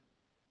rushing.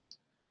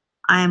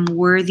 I am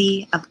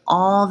worthy of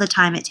all the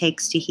time it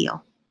takes to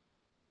heal.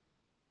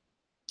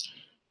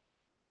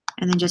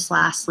 And then just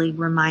lastly,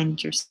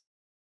 remind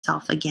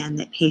yourself again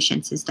that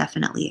patience is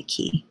definitely a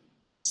key.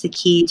 It's the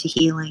key to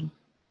healing.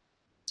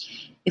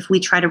 If we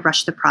try to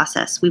rush the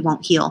process, we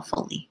won't heal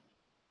fully.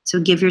 So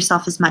give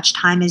yourself as much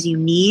time as you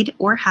need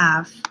or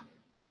have.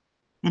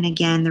 And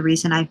again, the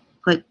reason I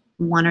put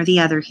one or the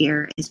other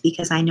here is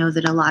because I know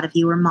that a lot of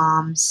you are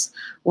moms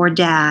or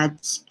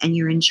dads, and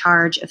you're in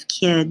charge of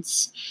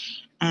kids,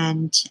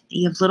 and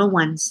you have little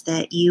ones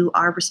that you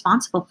are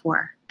responsible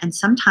for. And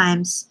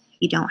sometimes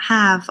you don't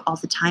have all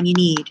the time you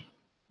need.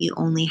 You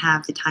only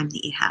have the time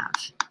that you have.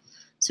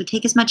 So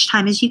take as much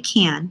time as you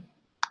can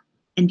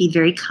and be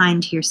very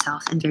kind to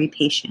yourself and very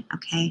patient,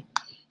 okay?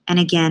 And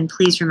again,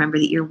 please remember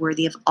that you're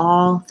worthy of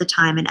all the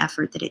time and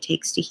effort that it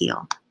takes to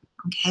heal,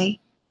 okay?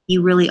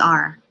 You really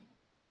are.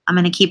 I'm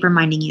going to keep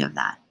reminding you of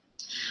that.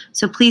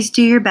 So please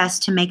do your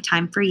best to make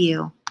time for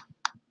you,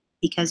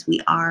 because we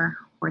are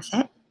worth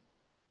it.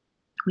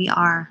 We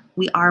are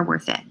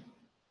worth it.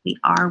 We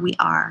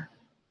are.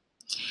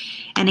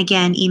 And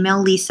again,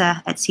 email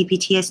Lisa at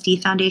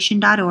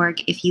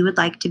cptsdfoundation.org if you would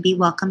like to be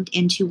welcomed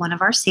into one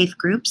of our safe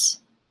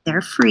groups.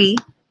 They're free.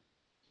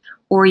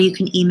 Or you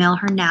can email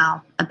her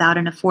now about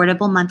an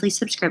affordable monthly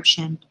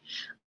subscription,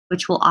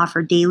 which will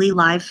offer daily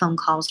live phone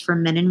calls for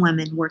men and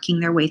women working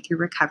their way through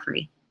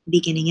recovery,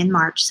 beginning in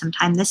March,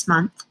 sometime this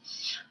month.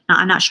 Now,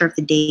 I'm not sure of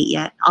the date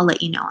yet. I'll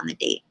let you know on the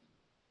date.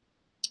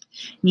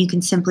 And you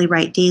can simply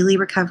write daily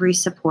recovery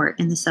support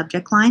in the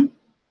subject line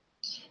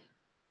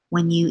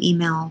when you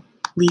email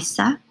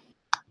Lisa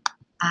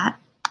at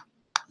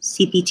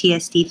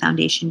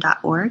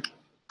cptsdfoundation.org,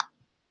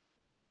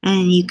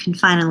 and you can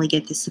finally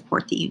get the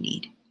support that you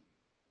need,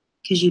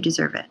 because you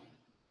deserve it.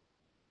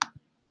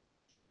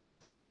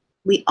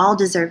 We all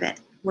deserve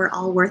it. We're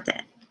all worth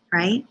it,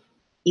 right?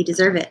 You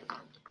deserve it.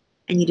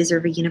 And you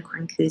deserve a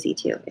unicorn koozie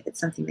too, if it's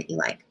something that you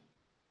like.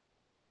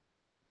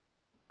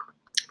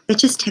 It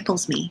just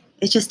tickles me.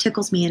 It just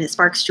tickles me, and it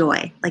sparks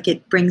joy. Like,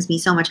 it brings me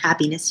so much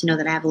happiness to know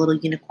that I have a little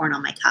unicorn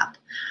on my cup.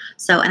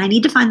 So, and I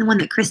need to find the one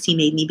that Christy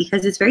made me,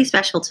 because it's very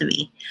special to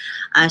me.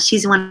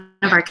 She's one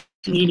of our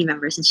community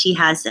members, and she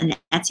has an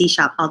Etsy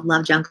shop called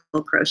Love Jungle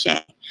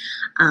Crochet.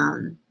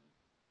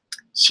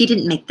 She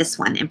didn't make this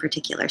one in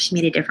particular. She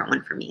made a different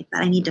one for me,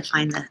 but I need to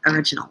find the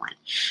original one.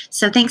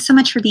 So thanks so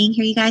much for being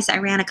here, you guys. I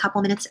ran a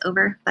couple minutes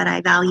over, but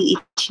I value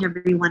each and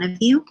every one of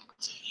you.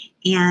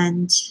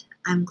 And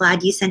I'm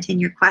glad you sent in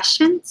your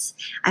questions.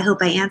 I hope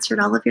I answered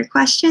all of your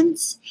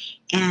questions.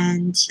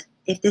 And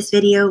if this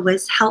video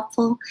was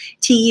helpful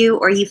to you,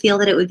 or you feel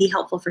that it would be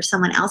helpful for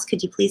someone else,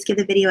 could you please give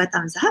the video a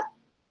thumbs up?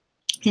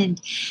 And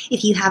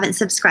if you haven't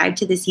subscribed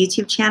to this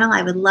YouTube channel,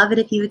 I would love it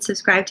if you would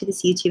subscribe to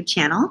this YouTube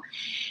channel.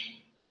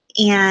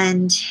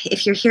 And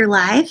if you're here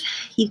live,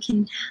 you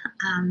can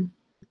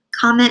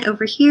comment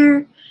over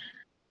here,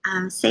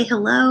 say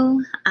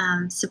hello,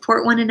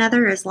 support one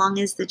another as long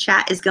as the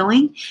chat is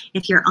going.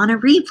 If you're on a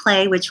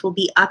replay, which will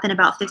be up in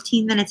about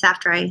 15 minutes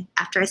after I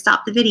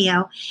stop the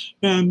video,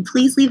 then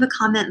please leave a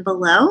comment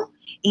below,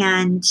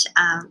 and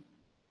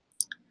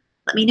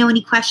let me know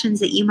any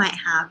questions that you might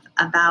have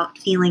about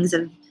feelings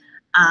of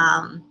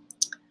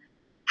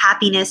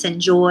happiness and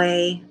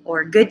joy,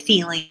 or good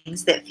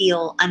feelings that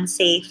feel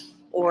unsafe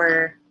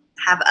or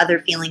have other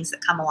feelings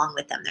that come along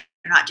with them. They're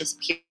not just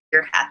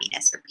pure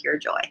happiness or pure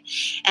joy.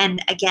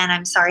 And again,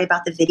 I'm sorry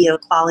about the video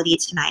quality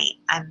tonight.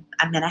 I'm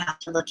going to have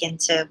to look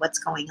into what's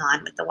going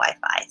on with the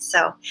Wi-Fi.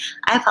 So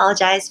I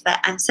apologize,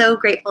 but I'm so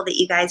grateful that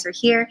you guys are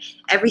here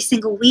every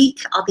single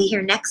week. I'll be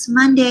here next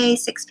Monday,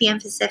 6 p.m.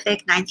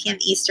 Pacific, 9 p.m.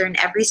 Eastern,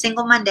 every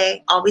single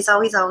Monday, always,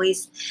 always,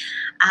 always.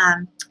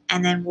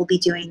 And then we'll be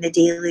doing the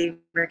daily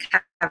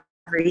recovery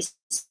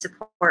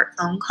support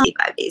phone call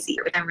 5 days a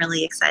year, which I'm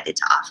really excited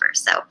to offer.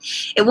 So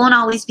it won't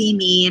always be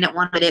me, and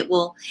but it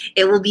will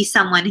be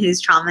someone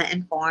who's trauma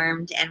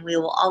informed, and we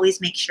will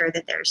always make sure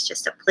that there's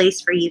just a place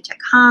for you to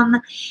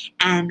come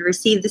and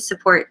receive the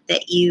support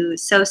that you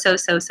so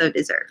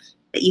deserve,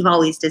 that you've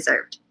always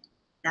deserved,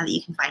 now that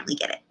you can finally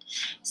get it.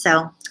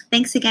 So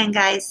thanks again,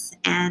 guys,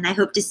 and I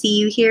hope to see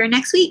you here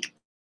next week,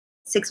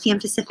 6 p.m.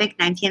 Pacific,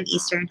 9 p.m.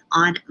 Eastern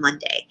on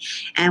Monday.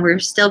 And we're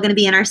still going to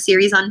be in our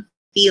series on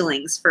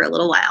feelings for a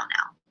little while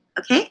now.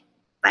 Okay?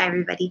 Bye,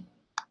 everybody.